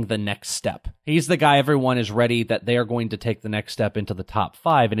taking the next step. He's the guy everyone is ready that they are going to take the next step into the top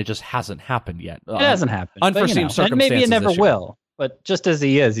 5, and it just hasn't happened yet. It hasn't happened. Unforeseen circumstances. And maybe it never will, but just as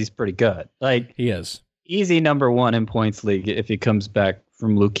he is, he's pretty good. He is. Easy number 1 in points league if he comes back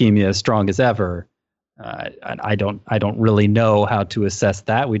from leukemia as strong as ever. I don't really know how to assess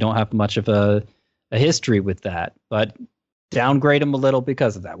that. We don't have much of a history with that, but downgrade him a little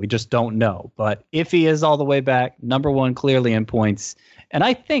because of that. We just don't know. But if he is all the way back, number 1 clearly in points, and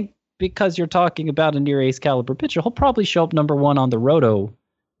I think because you're talking about a near ace caliber pitcher, he'll probably show up number 1 on the roto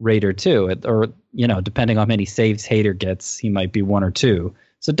Raider too, or depending on how many saves Hader gets, he might be 1 or 2.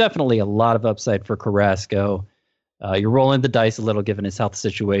 So definitely a lot of upside for Carrasco. You're rolling the dice a little given his health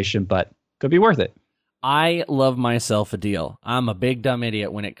situation, but could be worth it. I love myself a deal. I'm a big dumb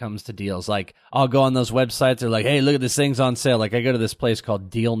idiot when it comes to deals. Like, I'll go on those websites. They're like, hey, look at this thing's on sale. Like, I go to this place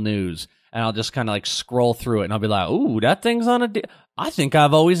called Deal News, and I'll just kind of like scroll through it, and I'll be like, ooh, that thing's on a deal. I think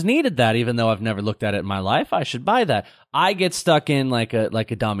I've always needed that, even though I've never looked at it in my life. I should buy that. I get stuck in like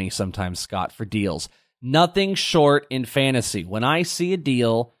a dummy sometimes, Scott, for deals. Nothing short in fantasy. When I see a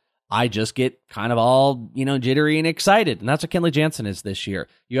deal, I just get kind of all, jittery and excited. And that's what Kenley Jansen is this year.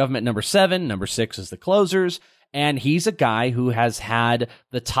 You have him at number 7. Number 6 is the closers. And he's a guy who has had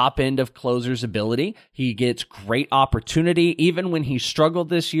the top end of closers ability. He gets great opportunity. Even when he struggled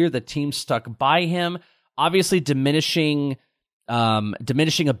this year, the team stuck by him. Obviously, diminishing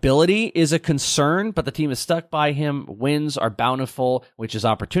ability is a concern, but the team is stuck by him. Wins are bountiful, which is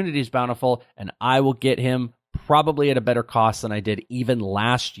opportunities bountiful. And I will get him probably at a better cost than I did even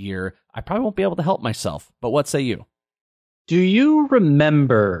last year. I probably won't be able to help myself, but what say you? Do you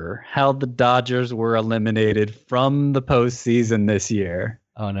remember how the Dodgers were eliminated from the postseason this year?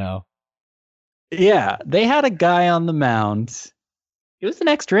 Oh, no. Yeah, they had a guy on the mound. It was an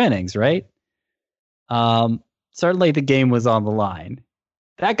extra innings, right? Certainly the game was on the line.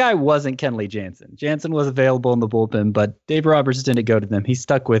 That guy wasn't Kenley Jansen. Jansen was available in the bullpen, but Dave Roberts didn't go to them. He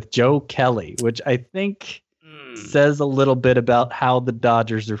stuck with Joe Kelly, which I think says a little bit about how the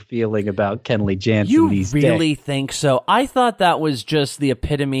Dodgers are feeling about Kenley Jansen these days. You really think so? I thought that was just the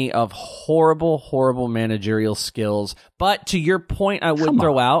epitome of horrible, horrible managerial skills. But to your point, I would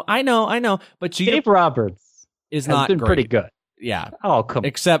throw out. I know. But Dave Roberts is has not been great. pretty good. Yeah. Oh, come on.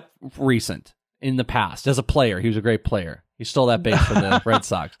 Except recent. In the past, as a player, he was a great player. He stole that base for the Red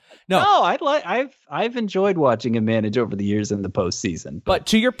Sox. No, I've enjoyed watching him manage over the years in the postseason. But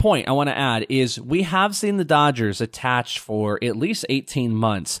to your point, I want to add is we have seen the Dodgers attached for at least 18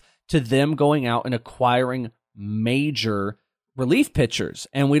 months to them going out and acquiring major relief pitchers,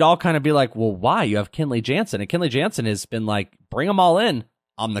 and we'd all kind of be like, "Well, why? You have Kenley Jansen, and Kenley Jansen has been like, bring them all in.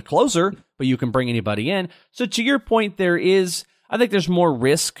 I'm the closer, but you can bring anybody in." So to your point, I think there's more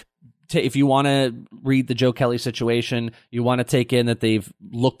risk. If you want to read the Joe Kelly situation, you want to take in that they've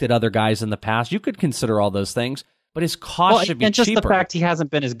looked at other guys in the past, you could consider all those things, but his cost should be and just cheaper. the fact he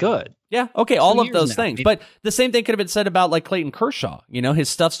hasn't been as good. Yeah, okay, all of those now. things. But the same thing could have been said about like Clayton Kershaw. His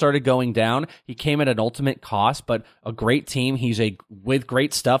stuff started going down. He came at an ultimate cost, but a great team. He's with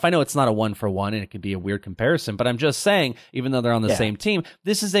great stuff. I know it's not a 1-for-1 and it could be a weird comparison, but I'm just saying, even though they're on the same team,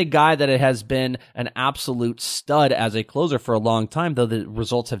 this is a guy that it has been an absolute stud as a closer for a long time, though the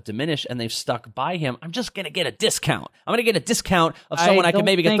results have diminished and they've stuck by him. I'm just going to get a discount. I'm going to get a discount of someone I can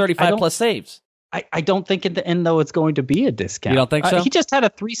maybe get 35 plus saves. I don't think in the end, though, it's going to be a discount. You don't think so? He just had a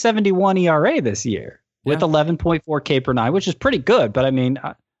 3.71 ERA this year with 11.4 K per nine, which is pretty good. But I mean,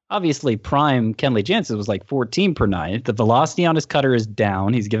 obviously, prime Kenley Jansen was like 14 per nine. The velocity on his cutter is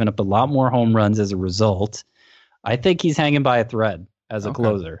down. He's given up a lot more home runs as a result. I think he's hanging by a thread as a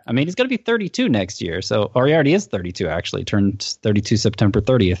closer. I mean, he's going to be 32 next year. Or he already is 32, actually. Turned 32 September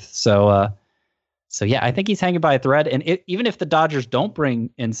 30th. So yeah, I think he's hanging by a thread. And even if the Dodgers don't bring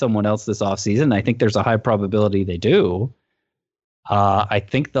in someone else this offseason, I think there's a high probability they do. I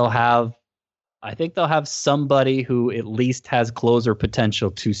think they'll have somebody who at least has closer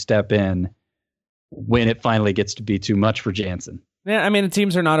potential to step in when it finally gets to be too much for Jansen. Yeah, I mean, the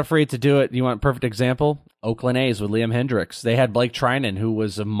teams are not afraid to do it. You want a perfect example? Oakland A's with Liam Hendricks. They had Blake Trinan, who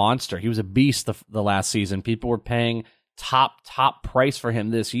was a monster. He was a beast the last season. People were paying top price for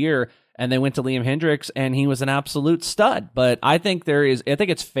him this year. And they went to Liam Hendricks, and he was an absolute stud. But I think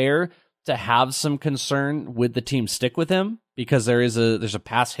it's fair to have some concern with the team stick with him because there's a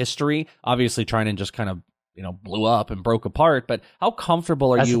past history. Obviously, Trinan just kind of blew up and broke apart. But how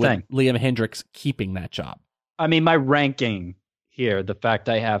comfortable are you with Liam Hendricks keeping that job? I mean, my ranking here, the fact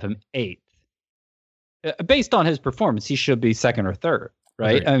I have him 8th, based on his performance, he should be 2nd or 3rd.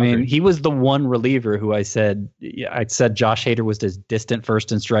 Right. I mean, he was the one reliever who I said Josh Hader was his distant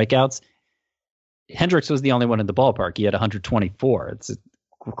first in strikeouts. Hendricks was the only one in the ballpark. He had 124. It's a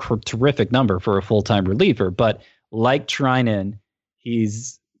terrific number for a full-time reliever. But like Trinan,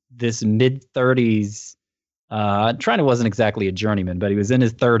 he's this mid-30s. Trinan wasn't exactly a journeyman, but he was in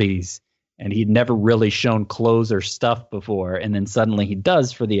his 30s, and he'd never really shown closer stuff before. And then suddenly he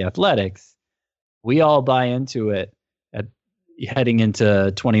does for the Athletics. We all buy into it heading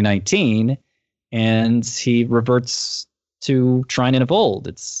into 2019, and he reverts to Trinan of old.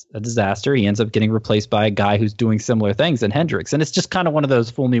 It's a disaster. He ends up getting replaced by a guy who's doing similar things in Hendricks. And it's just kind of one of those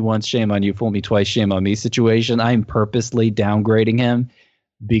fool me once, shame on you, fool me twice, shame on me situation. I'm purposely downgrading him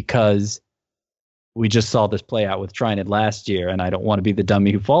because we just saw this play out with Trinan last year, and I don't want to be the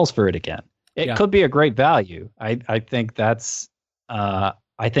dummy who falls for it again. It could be a great value. I think that's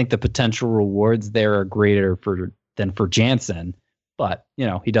I think the potential rewards there are greater than for Jansen, but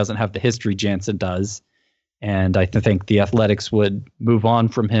he doesn't have the history Jansen does, and I think the Athletics would move on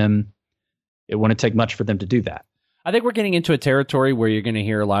from him. It wouldn't take much for them to do that. I think we're getting into a territory where you're going to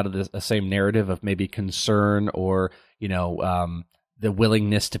hear a lot of the same narrative of maybe concern or the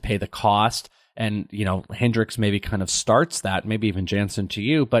willingness to pay the cost, and Hendricks maybe kind of starts that, maybe even Jansen to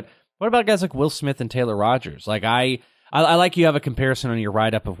you, but. What about guys like Will Smith and Taylor Rogers? Like I like you have a comparison on your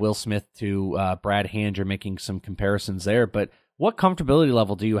write-up of Will Smith to Brad Hand. You're making some comparisons there, but what comfortability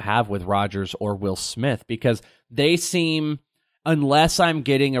level do you have with Rogers or Will Smith? Because they seem, unless I'm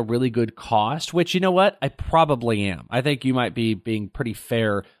getting a really good cost, which you know what, I probably am. I think you might be being pretty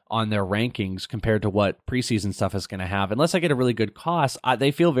fair on their rankings compared to what preseason stuff is going to have. Unless I get a really good cost,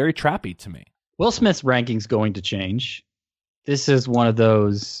 they feel very trappy to me. Will Smith's ranking's going to change. This is one of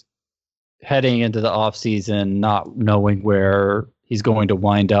those heading into the offseason, not knowing where he's going to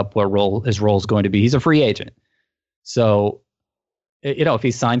wind up, what his role is going to be. He's a free agent. So, if he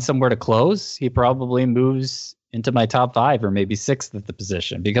signs somewhere to close, he probably moves into my top 5 or maybe 6th at the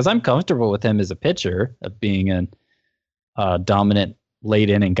position, because I'm comfortable with him as a pitcher, of being a dominant late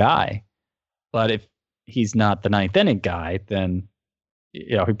inning guy. But if he's not the 9th inning guy, then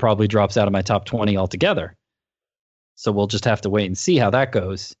he probably drops out of my top 20 altogether. So we'll just have to wait and see how that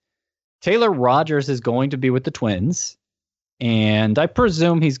goes. Taylor Rogers is going to be with the Twins, and I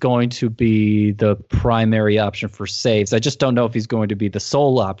presume he's going to be the primary option for saves. I just don't know if he's going to be the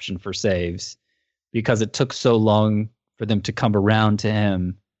sole option for saves, because it took so long for them to come around to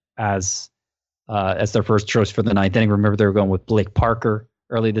him as their first choice for the 9th inning. Remember, they were going with Blake Parker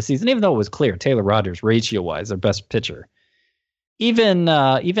early this season, even though it was clear Taylor Rogers, ratio-wise, their best pitcher. Even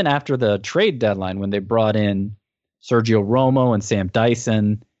after the trade deadline, when they brought in Sergio Romo and Sam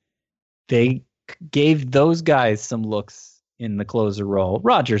Dyson, they gave those guys some looks in the closer role.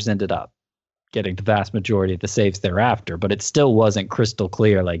 Rogers ended up getting the vast majority of the saves thereafter, but it still wasn't crystal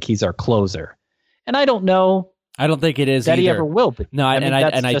clear, like he's our closer. And I don't know. I don't think it is that either. He ever will be. No, I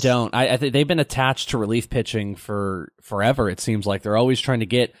don't. I think they've been attached to relief pitching for forever. It seems like they're always trying to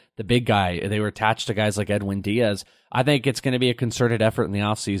get the big guy. They were attached to guys like Edwin Diaz. I think it's going to be a concerted effort in the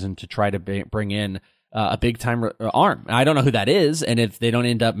offseason to try to bring in a big-time arm. I don't know who that is, and if they don't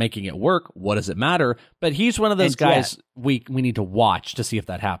end up making it work, what does it matter? But he's one of those guys we need to watch to see if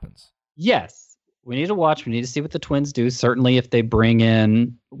that happens. Yes, we need to watch. We need to see what the Twins do. Certainly if they bring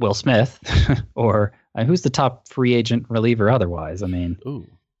in Will Smith or who's the top free agent reliever otherwise. I mean,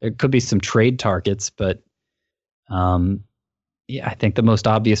 there could be some trade targets, but I think the most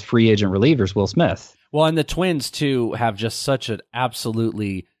obvious free agent reliever is Will Smith. Well, and the Twins, too, have just such an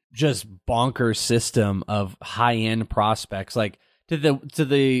absolutely just bonkers system of high-end prospects, like to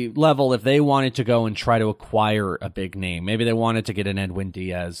the level if they wanted to go and try to acquire a big name, maybe they wanted to get an Edwin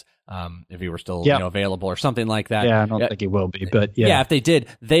Diaz if he were still available or something like that. Yeah, I don't think he will be, but yeah, if they did,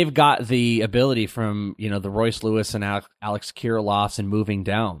 they've got the ability from the Royce Lewis and Alex Kirilloffs and moving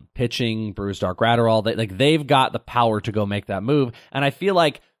down, pitching, Brusdar Graterol. They've got the power to go make that move, and I feel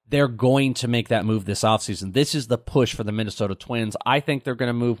like they're going to make that move this offseason. This is the push for the Minnesota Twins. I think they're going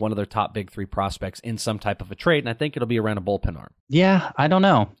to move one of their top big 3 prospects in some type of a trade, and I think it'll be around a bullpen arm. Yeah, I don't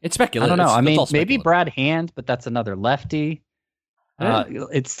know. It's speculative. I don't know. I mean, maybe Brad Hand, but that's another lefty.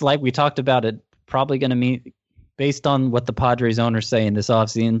 It's like we talked about it, probably going to mean, based on what the Padres owners say in this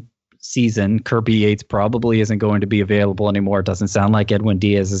offseason, Kirby Yates probably isn't going to be available anymore. It doesn't sound like Edwin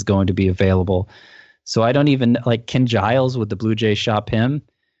Diaz is going to be available. So I don't even, like Ken Giles, would the Blue Jays shop him?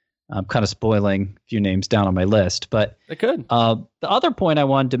 I'm kind of spoiling a few names down on my list, but they could. The other point I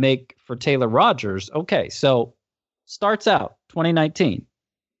wanted to make for Taylor Rogers, okay, so starts out 2019.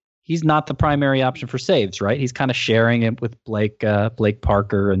 He's not the primary option for saves, right? He's kind of sharing it with Blake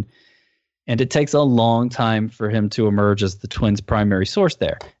Parker, and it takes a long time for him to emerge as the Twins' primary source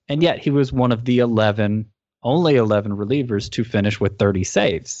there. And yet he was one of the only 11 relievers to finish with 30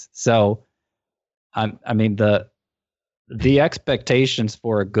 saves. So, I mean, the expectations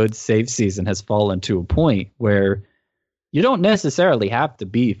for a good save season has fallen to a point where you don't necessarily have to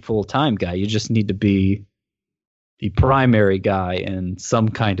be full-time guy. You just need to be the primary guy in some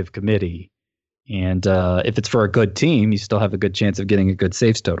kind of committee. And if it's for a good team, you still have a good chance of getting a good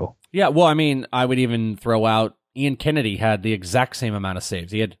saves total. Yeah, well, I mean, I would even throw out Ian Kennedy had the exact same amount of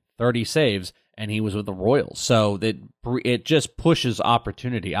saves. He had 30 saves, and he was with the Royals. So it just pushes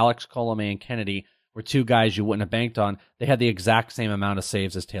opportunity. Alex Colomé and Kennedy were 2 guys you wouldn't have banked on. They had the exact same amount of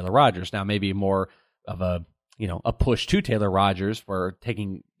saves as Taylor Rogers. Now, maybe more of a a push to Taylor Rogers for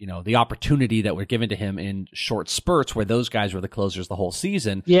taking, the opportunity that were given to him in short spurts where those guys were the closers the whole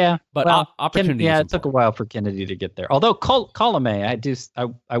season. Yeah, But opportunity. it took a while for Kennedy to get there. Although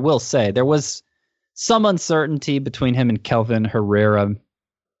Colomé, I will say there was some uncertainty between him and Kelvin Herrera,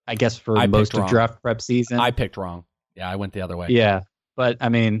 I guess, for most of draft prep season. I picked wrong. Yeah, I went the other way. Yeah, but I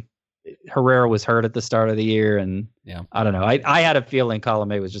mean, Herrera was hurt at the start of the year, and I don't know. I had a feeling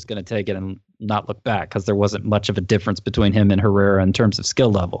Colomé was just going to take it and not look back because there wasn't much of a difference between him and Herrera in terms of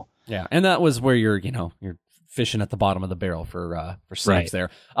skill level. Yeah, and that was where you're fishing at the bottom of the barrel for saves there.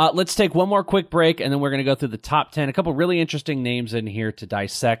 Let's take one more quick break, and then we're going to go through the top 10. A couple really interesting names in here to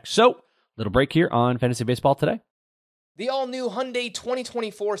dissect. So, little break here on Fantasy Baseball Today. The all-new Hyundai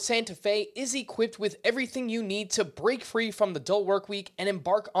 2024 Santa Fe is equipped with everything you need to break free from the dull work week and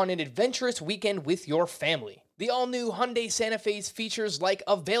embark on an adventurous weekend with your family. The all-new Hyundai Santa Fe's features like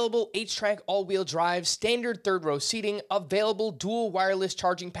available H-Track all-wheel drive, standard third-row seating, available dual wireless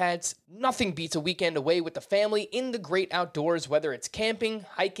charging pads. Nothing beats a weekend away with the family in the great outdoors, whether it's camping,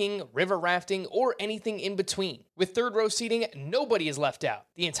 hiking, river rafting, or anything in between. With third-row seating, nobody is left out.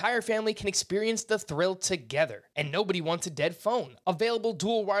 The entire family can experience the thrill together, and nobody wants a dead phone. Available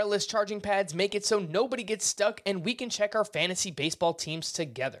dual wireless charging pads make it so nobody gets stuck, and we can check our fantasy baseball teams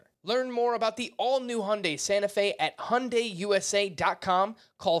together. Learn more about the all-new Hyundai Santa Fe at HyundaiUSA.com.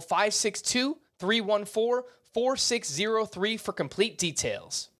 Call 562-314-4603 for complete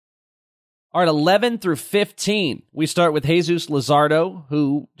details. All right, 11 through 15. We start with Jesus Luzardo,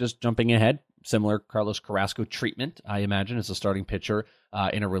 who, just jumping ahead, similar Carlos Carrasco treatment, I imagine, as a starting pitcher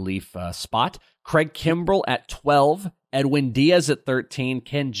in a relief spot. Craig Kimbrell at 12. Edwin Diaz at 13.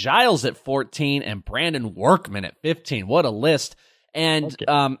 Ken Giles at 14. And Brandon Workman at 15. What a list. And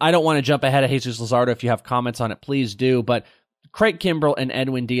I don't want to jump ahead of Jesus Luzardo. If you have comments on it, please do. But Craig Kimbrell and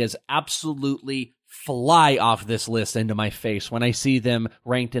Edwin Diaz absolutely fly off this list into my face when I see them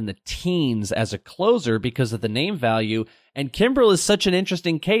ranked in the teens as a closer because of the name value. And Kimbrell is such an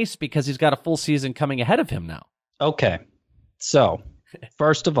interesting case because he's got a full season coming ahead of him now. Okay. So,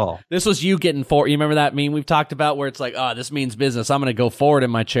 first of all, this was you getting forward. You remember that meme we've talked about where it's like, oh, this means business. I'm going to go forward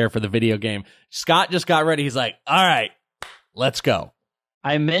in my chair for the video game. Scott just got ready. He's like, all right. Let's go.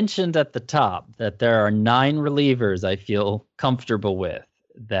 I mentioned at the top that there are 9 relievers I feel comfortable with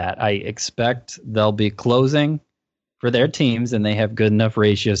that I expect they'll be closing for their teams and they have good enough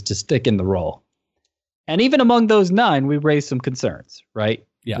ratios to stick in the role. And even among those 9, we've raised some concerns, right?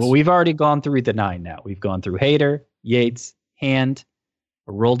 Yes. Well, we've already gone through the 9 now. We've gone through Hader, Yates, Hand,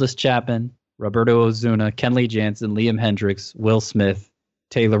 Aroldis Chapman, Roberto Ozuna, Kenley Jansen, Liam Hendricks, Will Smith,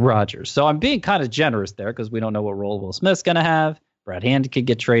 Taylor Rogers. So I'm being kind of generous there because we don't know what role Will Smith's going to have. Brad Hand could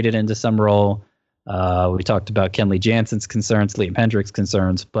get traded into some role. We talked about Kenley Jansen's concerns, Liam Hendricks'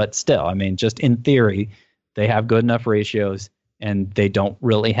 concerns, but still, I mean, just in theory, they have good enough ratios and they don't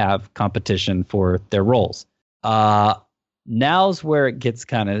really have competition for their roles. Now's where it gets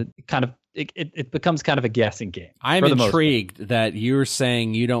it becomes kind of a guessing game. I'm intrigued that you're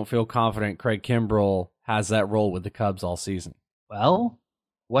saying you don't feel confident Craig Kimbrell has that role with the Cubs all season. Well,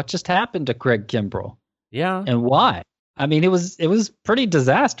 what just happened to Craig Kimbrell? Yeah. And why? I mean, it was pretty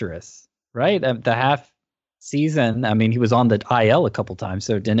disastrous, right? The half season, I mean, he was on the IL a couple times,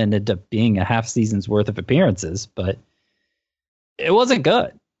 so it didn't end up being a half season's worth of appearances, but it wasn't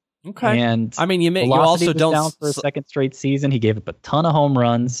good. Okay. And I mean, you velocity also was don't down for a second straight season. He gave up a ton of home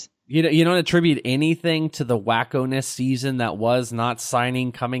runs. You don't attribute anything to the wackoness season that was not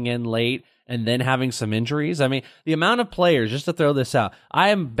signing, coming in late, and then having some injuries. I mean, the amount of players, just to throw this out, I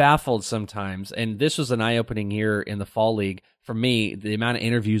am baffled sometimes, and this was an eye-opening year in the Fall League for me, the amount of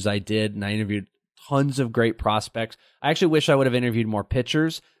interviews I did, and I interviewed tons of great prospects. I actually wish I would have interviewed more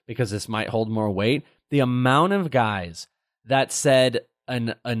pitchers because this might hold more weight. The amount of guys that said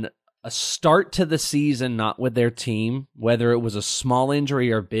a start to the season not with their team, whether it was a small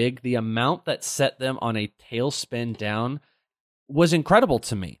injury or big, the amount that set them on a tailspin down was incredible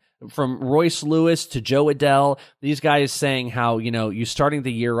to me. From Royce Lewis to Joe Adell, these guys saying how, you starting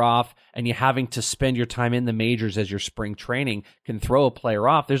the year off and you having to spend your time in the majors as your spring training can throw a player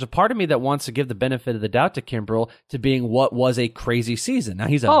off. There's a part of me that wants to give the benefit of the doubt to Kimbrell to being what was a crazy season. Now,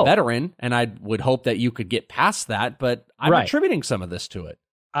 he's a veteran, and I would hope that you could get past that, but I'm attributing some of this to it.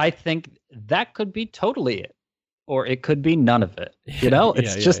 I think that could be totally it, or it could be none of it.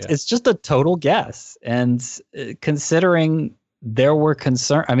 It's just a total guess. And considering there were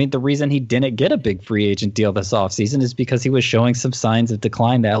concerns, I mean, the reason he didn't get a big free agent deal this offseason is because he was showing some signs of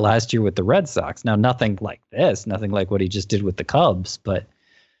decline that last year with the Red Sox. Now, nothing like this, nothing like what he just did with the Cubs, but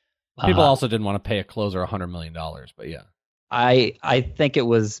people also didn't want to pay a closer $100 million. But yeah, I think it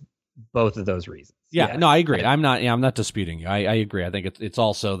was both of those reasons. Yeah, Yes. no, I agree. I'm not disputing you. I agree. I think it's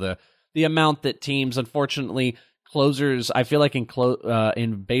also the amount that teams, unfortunately, closers. I feel like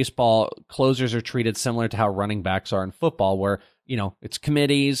in baseball, closers are treated similar to how running backs are in football, where it's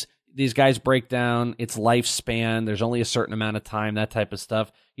committees. These guys break down. It's lifespan. There's only a certain amount of time. That type of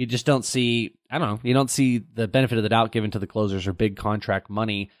stuff. You just don't see. I don't know. You don't see the benefit of the doubt given to the closers or big contract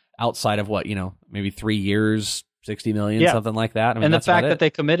money outside of what maybe 3 years. 60 million, something like that. I mean, and the that's fact about that it. they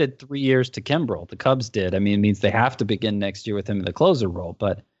committed 3 years to Kimbrel, the Cubs did. I mean, it means they have to begin next year with him in the closer role.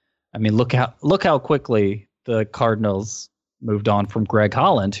 But I mean, look how quickly the Cardinals moved on from Greg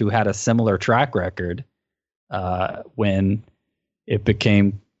Holland, who had a similar track record when it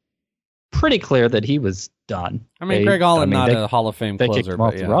became pretty clear that he was done. I mean, Greg Holland, not a Hall of Fame they closer, kicked him but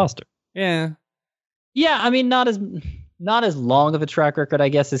off the roster. Yeah. Yeah, I mean, not as long of a track record, I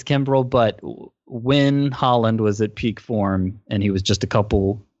guess, as Kimbrel, but when Holland was at peak form and he was just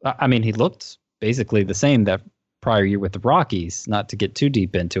he looked basically the same that prior year with the Rockies, not to get too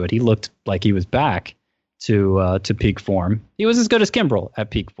deep into it. He looked like he was back to peak form. He was as good as Kimbrel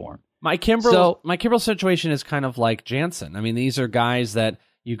at peak form. My Kimbrel situation is kind of like Jansen. I mean, these are guys that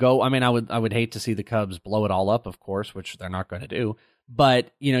you go, I mean, I would hate to see the Cubs blow it all up, of course, which they're not going to do.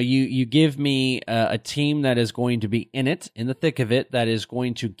 But, you give me a team that is going to be in the thick of it, that is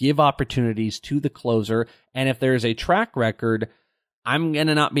going to give opportunities to the closer. And if there's a track record, I'm going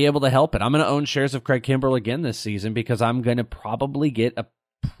to not be able to help it. I'm going to own shares of Craig Kimbrel again this season because I'm going to probably get a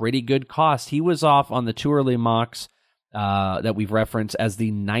pretty good cost. He was off on the too early mocks that we've referenced as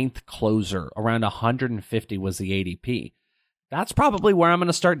the 9th closer. Around 150 was the ADP. That's probably where I'm going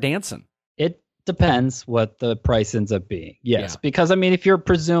to start dancing. It depends what the price ends up being. Yes, because I mean, if you're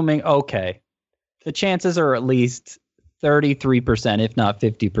presuming, okay, the chances are at least 33%, if not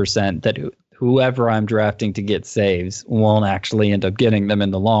 50%, that whoever I'm drafting to get saves won't actually end up getting them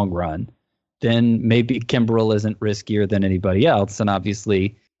in the long run, then maybe Kimbrel isn't riskier than anybody else. And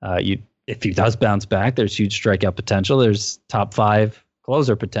obviously, if he does bounce back, there's huge strikeout potential. There's top 5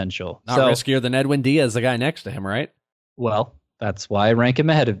 closer potential. Not riskier than Edwin Diaz, the guy next to him, right? Well, that's why I rank him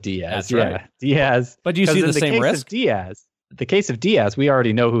ahead of Diaz. That's right. Diaz. But do you see the same risk? The case of Diaz, we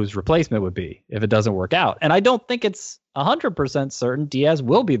already know who his replacement would be if it doesn't work out. And I don't think it's 100% certain Diaz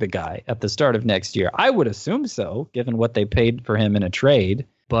will be the guy at the start of next year. I would assume so, given what they paid for him in a trade.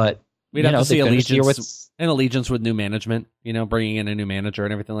 But we'd have to see allegiance with new management, bringing in a new manager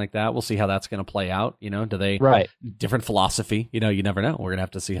and everything like that. We'll see how that's going to play out. Do they different philosophy? You never know. We're going to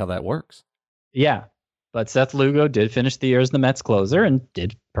have to see how that works. Yeah. But Seth Lugo did finish the year as the Mets closer and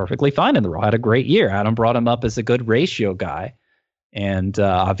did perfectly fine in the role. Had a great year. Adam brought him up as a good ratio guy. And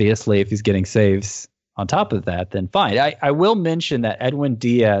obviously, if he's getting saves on top of that, then fine. I will mention that Edwin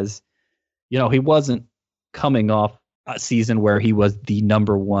Diaz, he wasn't coming off a season where he was the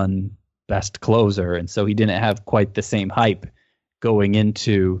number 1 best closer. And so he didn't have quite the same hype going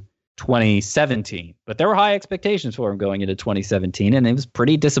into 2017, but there were high expectations for him going into 2017, and it was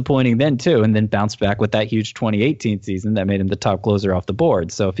pretty disappointing then too, and then bounced back with that huge 2018 season that made him the top closer off the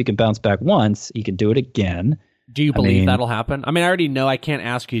board. So if he can bounce back once, he can do it again. Do you believe that'll happen? I mean, I already know. I can't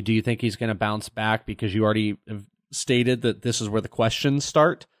ask you, do you think he's going to bounce back, because you already have stated that this is where the questions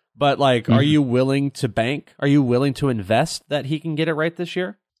start, but are you willing to bank? Are you willing to invest that he can get it right this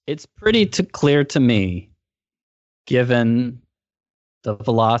year? It's pretty clear to me, given the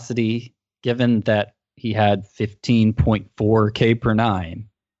velocity, given that he had 15.4 K per 9,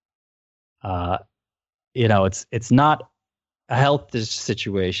 it's not a health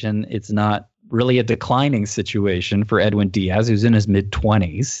situation. It's not really a declining situation for Edwin Diaz, who's in his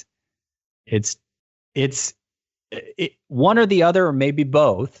mid-20s. It's one or the other, or maybe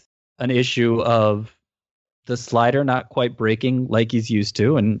both, an issue of the slider not quite breaking like he's used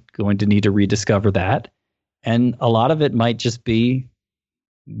to and going to need to rediscover that. And a lot of it might just be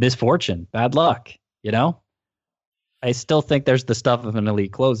misfortune, bad luck, I still think there's the stuff of an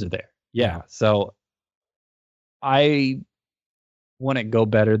elite closer there. Yeah. So I wouldn't go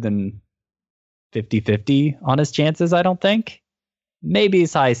better than 50-50 on his chances, I don't think. Maybe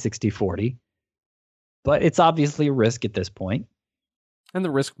as high as 60-40. But it's obviously a risk at this point. And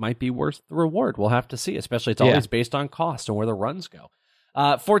the risk might be worth the reward. We'll have to see, especially it's always based on cost and where the runs go.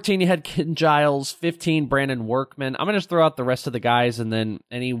 14, you had Ken Giles. 15, Brandon Workman. I'm going to just throw out the rest of the guys and then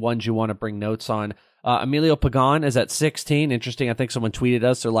any ones you want to bring notes on. Emilio Pagan is at 16. Interesting. I think someone tweeted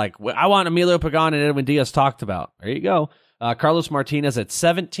us. They're like, I want Emilio Pagan and Edwin Diaz talked about. There you go. Carlos Martinez at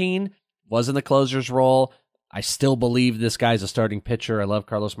 17. Was in the closer's role. I still believe this guy's a starting pitcher. I love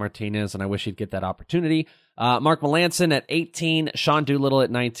Carlos Martinez, and I wish he'd get that opportunity. Mark Melanson at 18. Sean Doolittle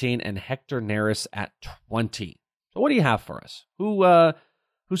at 19. And Hector Neris at 20. So what do you have for us? Who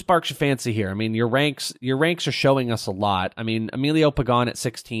who sparks your fancy here? I mean, your ranks are showing us a lot. I mean, Emilio Pagan at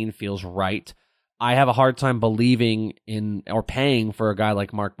 16 feels right. I have a hard time believing in or paying for a guy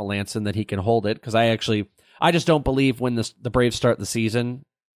like Mark Melancon that he can hold it, because I just don't believe when the Braves start the season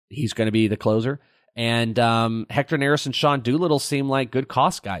he's going to be the closer. And Hector Neris and Sean Doolittle seem like good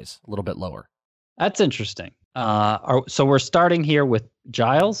cost guys, a little bit lower. That's interesting. So we're starting here with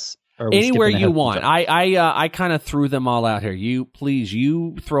Giles? Or are we Anywhere skipping you ahead to want. Giles? I kind of threw them all out here. You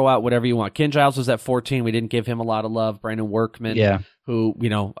throw out whatever you want. Ken Giles was at 14. We didn't give him a lot of love. Brandon Workman, who,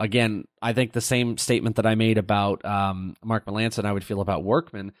 again, I think the same statement that I made about Mark Melancon, I would feel about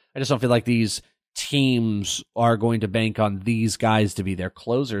Workman. I just don't feel like these teams are going to bank on these guys to be their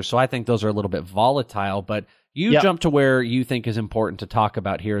closers. So I think those are a little bit volatile, but you jump to where you think is important to talk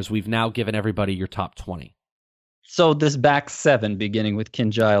about here, as we've now given everybody your top 20. So this back 7, beginning with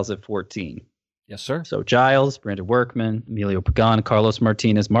Ken Giles at 14. Yes, sir. So Giles, Brandon Workman, Emilio Pagan, Carlos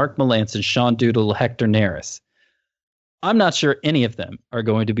Martinez, Mark Melancon, Sean Doolittle, Hector Neris. I'm not sure any of them are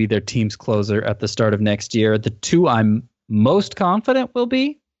going to be their team's closer at the start of next year. The two I'm most confident will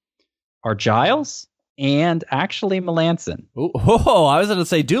be are Giles and actually Melancon. Oh, I was going to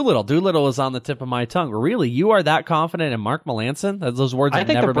say Doolittle. Doolittle was on the tip of my tongue. Really? You are that confident in Mark Melancon? Those words have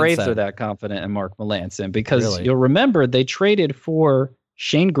never been said. I think the Braves are that confident in Mark Melancon because you'll remember they traded for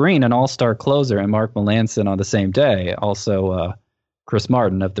Shane Green, an all-star closer, and Mark Melancon on the same day. Also, Chris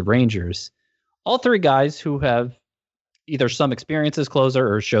Martin of the Rangers. All three guys who have either some experience as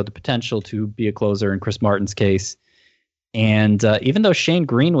closer or show the potential to be a closer in Chris Martin's case. And even though Shane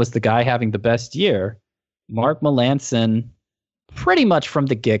Green was the guy having the best year, Mark Melancon, pretty much from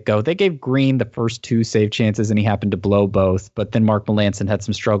the get-go, they gave Green the first 2 save chances and he happened to blow both. But then Mark Melancon had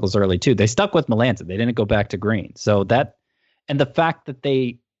some struggles early too. They stuck with Melancon. They didn't go back to Green. So that, and the fact that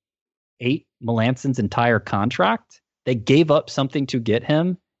they ate Melancon's entire contract, they gave up something to get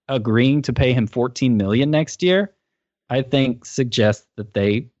him, agreeing to pay him $14 million next year, I think suggests that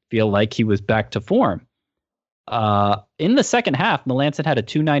they feel like he was back to form. In the second half, Melancon had a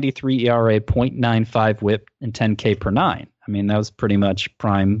 2.93 ERA, 0.95 WHIP, and 10 K per 9. I mean, that was pretty much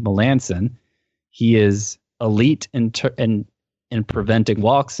prime Melancon. He is elite in preventing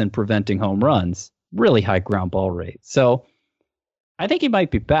walks and preventing home runs. Really high ground ball rate. So I think he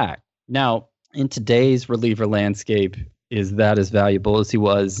might be back. Now, in today's reliever landscape, is that as valuable as he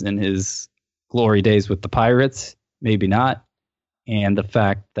was in his glory days with the Pirates? Maybe not. And the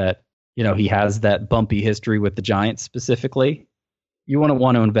fact that he has that bumpy history with the Giants specifically, you wouldn't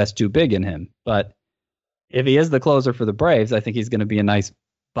want to invest too big in him. But if he is the closer for the Braves, I think he's going to be a nice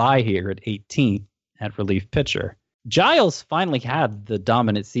buy here at 18th at relief pitcher. Giles finally had the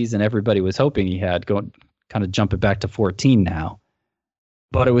dominant season everybody was hoping he had, going kind of jumping back to 14 now.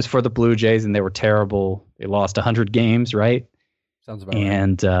 But it was for the Blue Jays, and they were terrible. They lost 100 games, right? Sounds about right.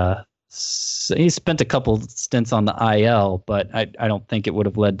 And so he spent a couple stints on the IL, but I don't think it would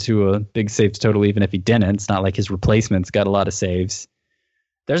have led to a big saves total even if he didn't. It's not like his replacements got a lot of saves.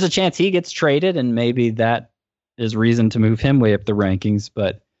 There's a chance he gets traded, and maybe that is reason to move him way up the rankings.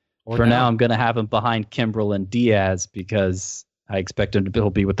 But now I'm going to have him behind Kimbrel and Diaz because I expect him to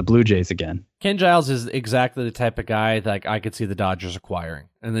be with the Blue Jays again. Ken Giles is exactly the type of guy that I could see the Dodgers acquiring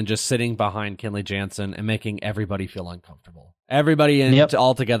and then just sitting behind Kenley Jansen and making everybody feel uncomfortable. Everybody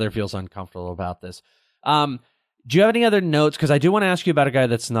altogether feels uncomfortable about this. Do you have any other notes? Because I do want to ask you about a guy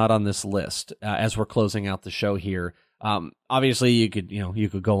that's not on this list as we're closing out the show here. Obviously, you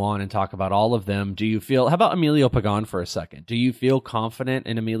could go on and talk about all of them. Do you feel? How about Emilio Pagan for a second? Do you feel confident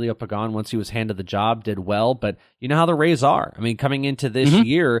in Emilio Pagan once he was handed the job? Did well, but you know how the Rays are. I mean, coming into this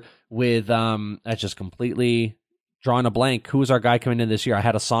year with that's just completely drawing a blank. Who was our guy coming in this year? I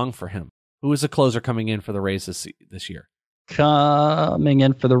had a song for him. Who was the closer coming in for the Rays this year? Coming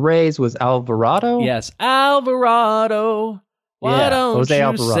in for the Rays was Alvarado. Yes, Alvarado. Why don't Jose you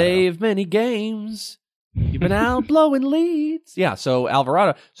Alvarado. save many games? You've been out blowing leads. Yeah, so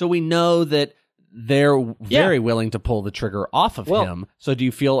Alvarado. So we know that they're very willing to pull the trigger off of him. So do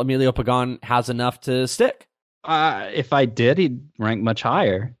you feel Emilio Pagan has enough to stick? If I did, he'd rank much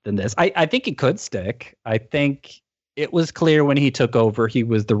higher than this. I think he could stick. I think it was clear when he took over he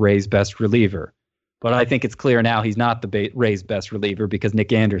was the Rays' best reliever. But I think it's clear now he's not the Rays' best reliever because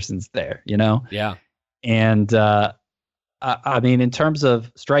Nick Anderson's there, Yeah. And I mean, in terms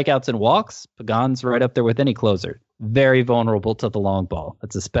of strikeouts and walks, Pagan's right up there with any closer. Very vulnerable to the long ball.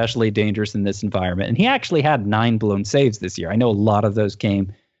 That's especially dangerous in this environment. And he actually had 9 blown saves this year. I know a lot of those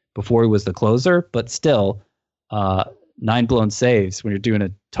came before he was the closer, but still, 9 blown saves when you're doing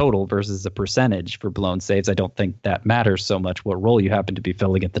a total versus a percentage for blown saves, I don't think that matters so much what role you happen to be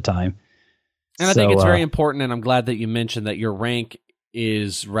filling at the time. And I think it's very important, and I'm glad that you mentioned that your rank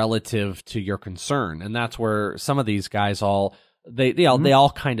is relative to your concern. And that's where some of these guys they all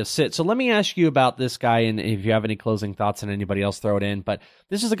kind of sit. So let me ask you about this guy, and if you have any closing thoughts and anybody else, throw it in. But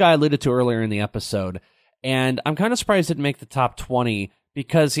this is a guy I alluded to earlier in the episode, and I'm kind of surprised he didn't make the top 20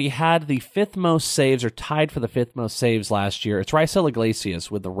 because he had the 5th most saves, or tied for the 5th most saves last year. It's Raisel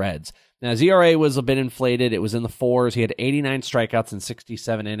Iglesias with the Reds. Now, his ERA was a bit inflated. It was in the 4s. He had 89 strikeouts in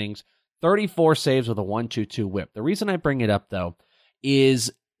 67 innings, 34 saves with a 1.22 whip. The reason I bring it up, though,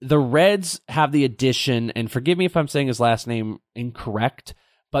 is the Reds have the addition, and forgive me if I'm saying his last name incorrect,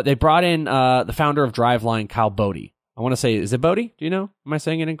 but they brought in the founder of Driveline, Kyle Bodie. I want to say, is it Bodie? Do you know? Am I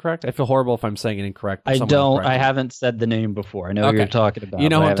saying it incorrect? I feel horrible if I'm saying it incorrect. I don't. I haven't said the name before. I know who you're talking about. You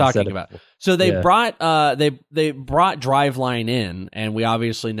know but who I'm I haven't talking said it about. before. So they brought they brought Driveline in, and we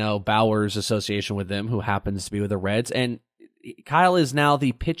obviously know Bauer's association with them, who happens to be with the Reds, and Kyle is now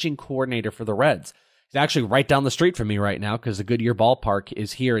the pitching coordinator for the Reds. He's actually right down the street from me right now because the Goodyear Ballpark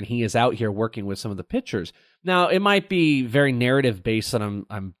is here, and he is out here working with some of the pitchers. Now, it might be very narrative based that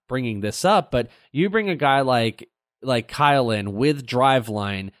I'm bringing this up, but you bring a guy like Kyle in with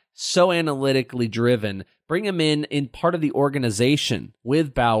Driveline, so analytically driven, bring him in part of the organization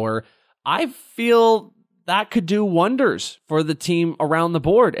with Bauer. I feel that could do wonders for the team around the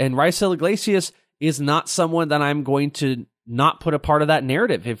board. And Raisel Iglesias is not someone that I'm going to not put a part of that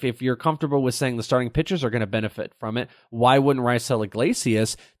narrative. If you're comfortable with saying the starting pitchers are going to benefit from it, why wouldn't Raisel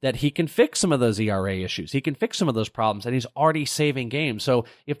Iglesias, that he can fix some of those ERA issues? He can fix some of those problems, and he's already saving games. So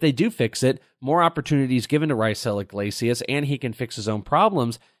if they do fix it, more opportunities given to Raisel Iglesias, and he can fix his own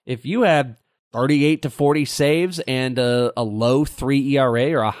problems. If you had 38 to 40 saves and a low 3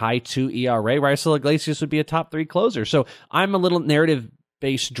 ERA or a high 2 ERA, Raisel Iglesias would be a top 3 closer. So I'm a little narrative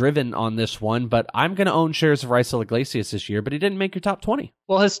base driven on this one, but I'm going to own shares of Raisel Iglesias this year, but he didn't make your top 20.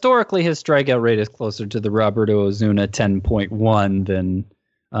 Well, historically, his strikeout rate is closer to the Roberto Ozuna 10.1 than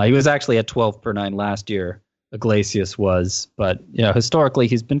he was actually at 12 per 9 last year. Iglesias was, but historically,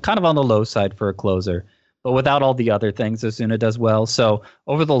 he's been kind of on the low side for a closer. But without all the other things, Ozuna does well. So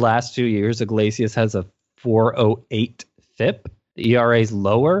over the last 2 years, Iglesias has a 4.08 FIP. The ERA is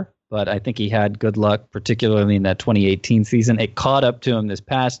lower, but I think he had good luck, particularly in that 2018 season. It caught up to him this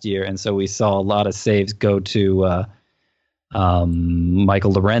past year, and so we saw a lot of saves go to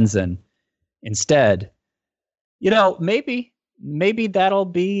Michael Lorenzen instead. Maybe that'll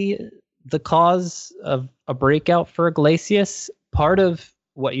be the cause of a breakout for Iglesias. Part of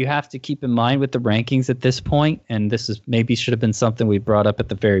what you have to keep in mind with the rankings at this point, and this is maybe should have been something we brought up at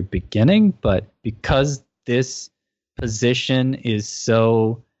the very beginning, but because this position is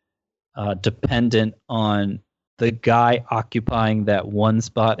so dependent on the guy occupying that one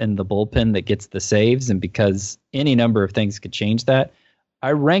spot in the bullpen that gets the saves, and because any number of things could change that,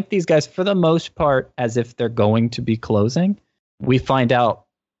 I rank these guys for the most part as if they're going to be closing. We find out,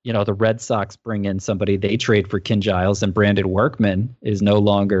 the Red Sox bring in somebody, they trade for Ken Giles, and Brandon Workman is no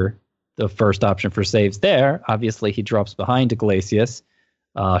longer the first option for saves there. Obviously, he drops behind Iglesias.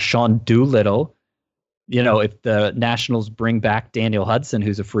 Sean Doolittle, if the Nationals bring back Daniel Hudson,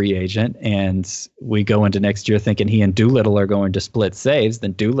 who's a free agent, and we go into next year thinking he and Doolittle are going to split saves,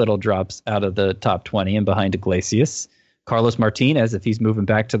 then Doolittle drops out of the top 20 and behind Iglesias. Carlos Martinez, if he's moving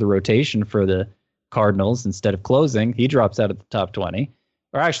back to the rotation for the Cardinals instead of closing, he drops out of the top 20.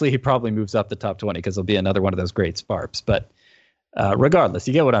 Or actually, he probably moves up the top 20 because he'll be another one of those great sparps. But regardless,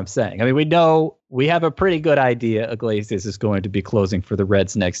 you get what I'm saying. I mean, we have a pretty good idea Iglesias is going to be closing for the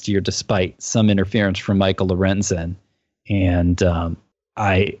Reds next year, despite some interference from Michael Lorenzen. And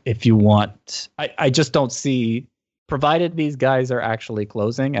I just don't see, provided these guys are actually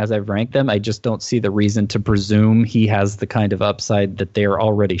closing as I've ranked them, I just don't see the reason to presume he has the kind of upside that they're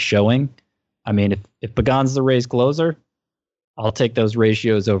already showing. I mean, if Pagan's the Rays closer, I'll take those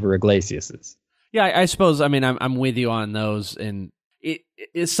ratios over Iglesias's. Yeah, I suppose. I mean, I'm with you on those, and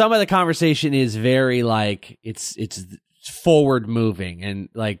some of the conversation is very it's forward moving, and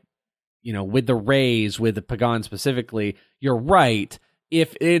with the Rays, with the Pagan specifically, you're right.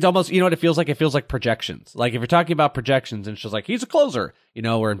 If it's almost, what it feels like? It feels like projections. Like if you're talking about projections, and it's just like he's a closer,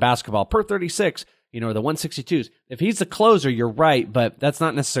 or in basketball per 36. Or the 162s. If he's the closer, you're right, but that's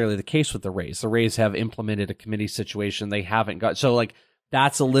not necessarily the case with the Rays. The Rays have implemented a committee situation. They haven't got, so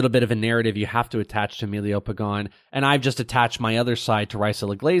that's a little bit of a narrative you have to attach to Emilio Pagan. And I've just attached my other side to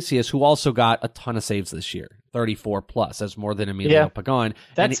Raisel Iglesias, who also got a ton of saves this year, 34 plus. That's more than Emilio Pagan.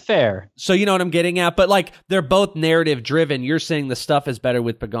 That's fair. So you know what I'm getting at? But they're both narrative driven. You're saying the stuff is better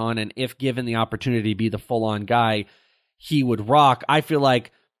with Pagan, and if given the opportunity to be the full on guy, he would rock. I feel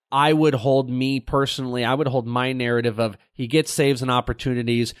like I would hold my narrative of he gets saves and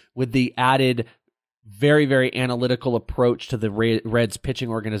opportunities with the added very, very analytical approach to the Reds pitching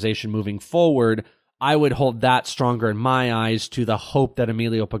organization moving forward, I would hold that stronger in my eyes to the hope that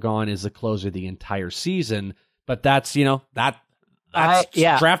Emilio Pagan is the closer the entire season. But that's, that's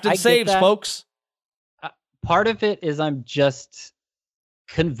drafted saves, folks. Part of it is I'm just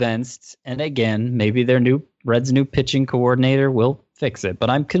convinced, and again, maybe their Reds' new pitching coordinator will fix it, but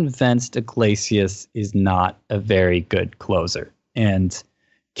I'm convinced Iglesias is not a very good closer and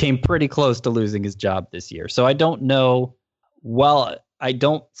came pretty close to losing his job this year. So I don't know. Well, I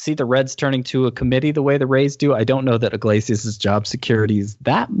don't see the Reds turning to a committee the way the Rays do. I don't know that Iglesias' job security is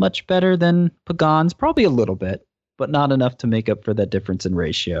that much better than Pagan's. Probably a little bit, but not enough to make up for that difference in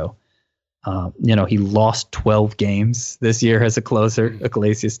ratio. He lost 12 games this year as a closer.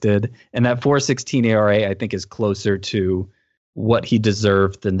 Iglesias did. And that 4.16 ERA, I think, is closer to what he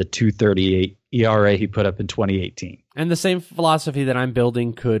deserved than the 2.38 ERA he put up in 2018. And the same philosophy that I'm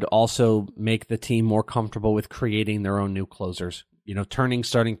building could also make the team more comfortable with creating their own new closers. Turning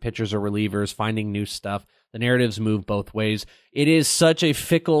starting pitchers or relievers, finding new stuff. The narratives move both ways. It is such a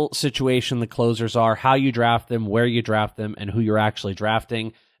fickle situation, the closers are, how you draft them, where you draft them, and who you're actually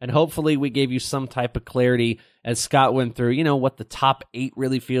drafting. And hopefully we gave you some type of clarity as Scott went through, what the top 8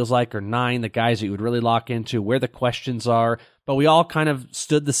 really feels like, or 9, the guys that you would really lock into, where the questions are. But we all kind of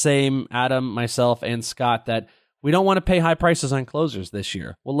stood the same, Adam, myself, and Scott, that we don't want to pay high prices on closers this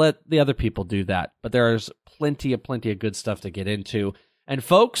year. We'll let the other people do that. But there's plenty of good stuff to get into. And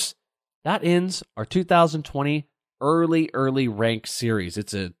folks, that ends our 2020 early rank series.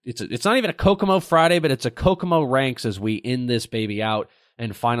 It's not even a Kokomo Friday, but it's a Kokomo ranks as we end this baby out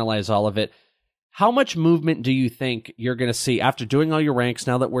and finalize all of it. How much movement do you think you're going to see after doing all your ranks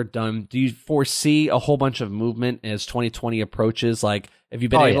now that we're done? Do you foresee a whole bunch of movement as 2020 approaches? Like, have you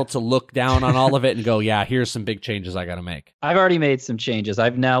been able to look down on all of it and go, yeah, here's some big changes I got to make? I've already made some changes.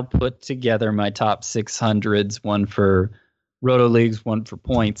 I've now put together my top 600s, one for Roto Leagues, one for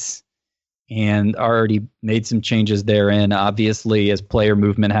points, and already made some changes therein. Obviously, as player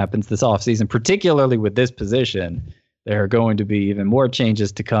movement happens this offseason, particularly with this position, there are going to be even more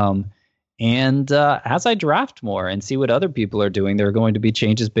changes to come. And as I draft more and see what other people are doing, there are going to be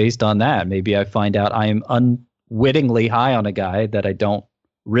changes based on that. Maybe I find out I am unwittingly high on a guy that I don't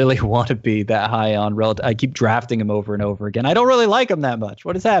really want to be that high on. I keep drafting him over and over again. I don't really like him that much.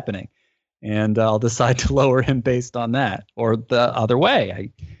 What is happening? And I'll decide to lower him based on that. Or the other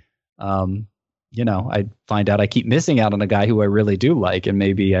way. I find out I keep missing out on a guy who I really do like, and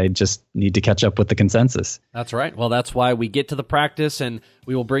maybe I just need to catch up with the consensus. That's right. Well, that's why we get to the practice, and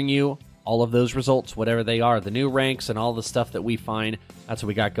we will bring you all of those results, whatever they are, the new ranks and all the stuff that we find. That's what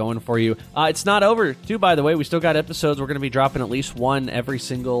we got going for you. It's not over, too, by the way. We still got episodes. We're going to be dropping at least one every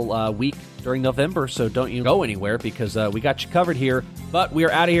single week during November, so don't you go anywhere because we got you covered here. But we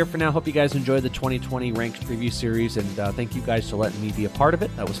are out of here for now. Hope you guys enjoyed the 2020 Ranked Preview Series, and thank you guys for letting me be a part of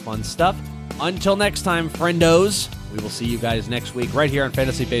it. That was fun stuff. Until next time, friendos, we will see you guys next week right here on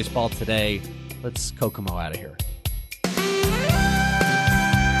Fantasy Baseball Today. Let's Kokomo out of here.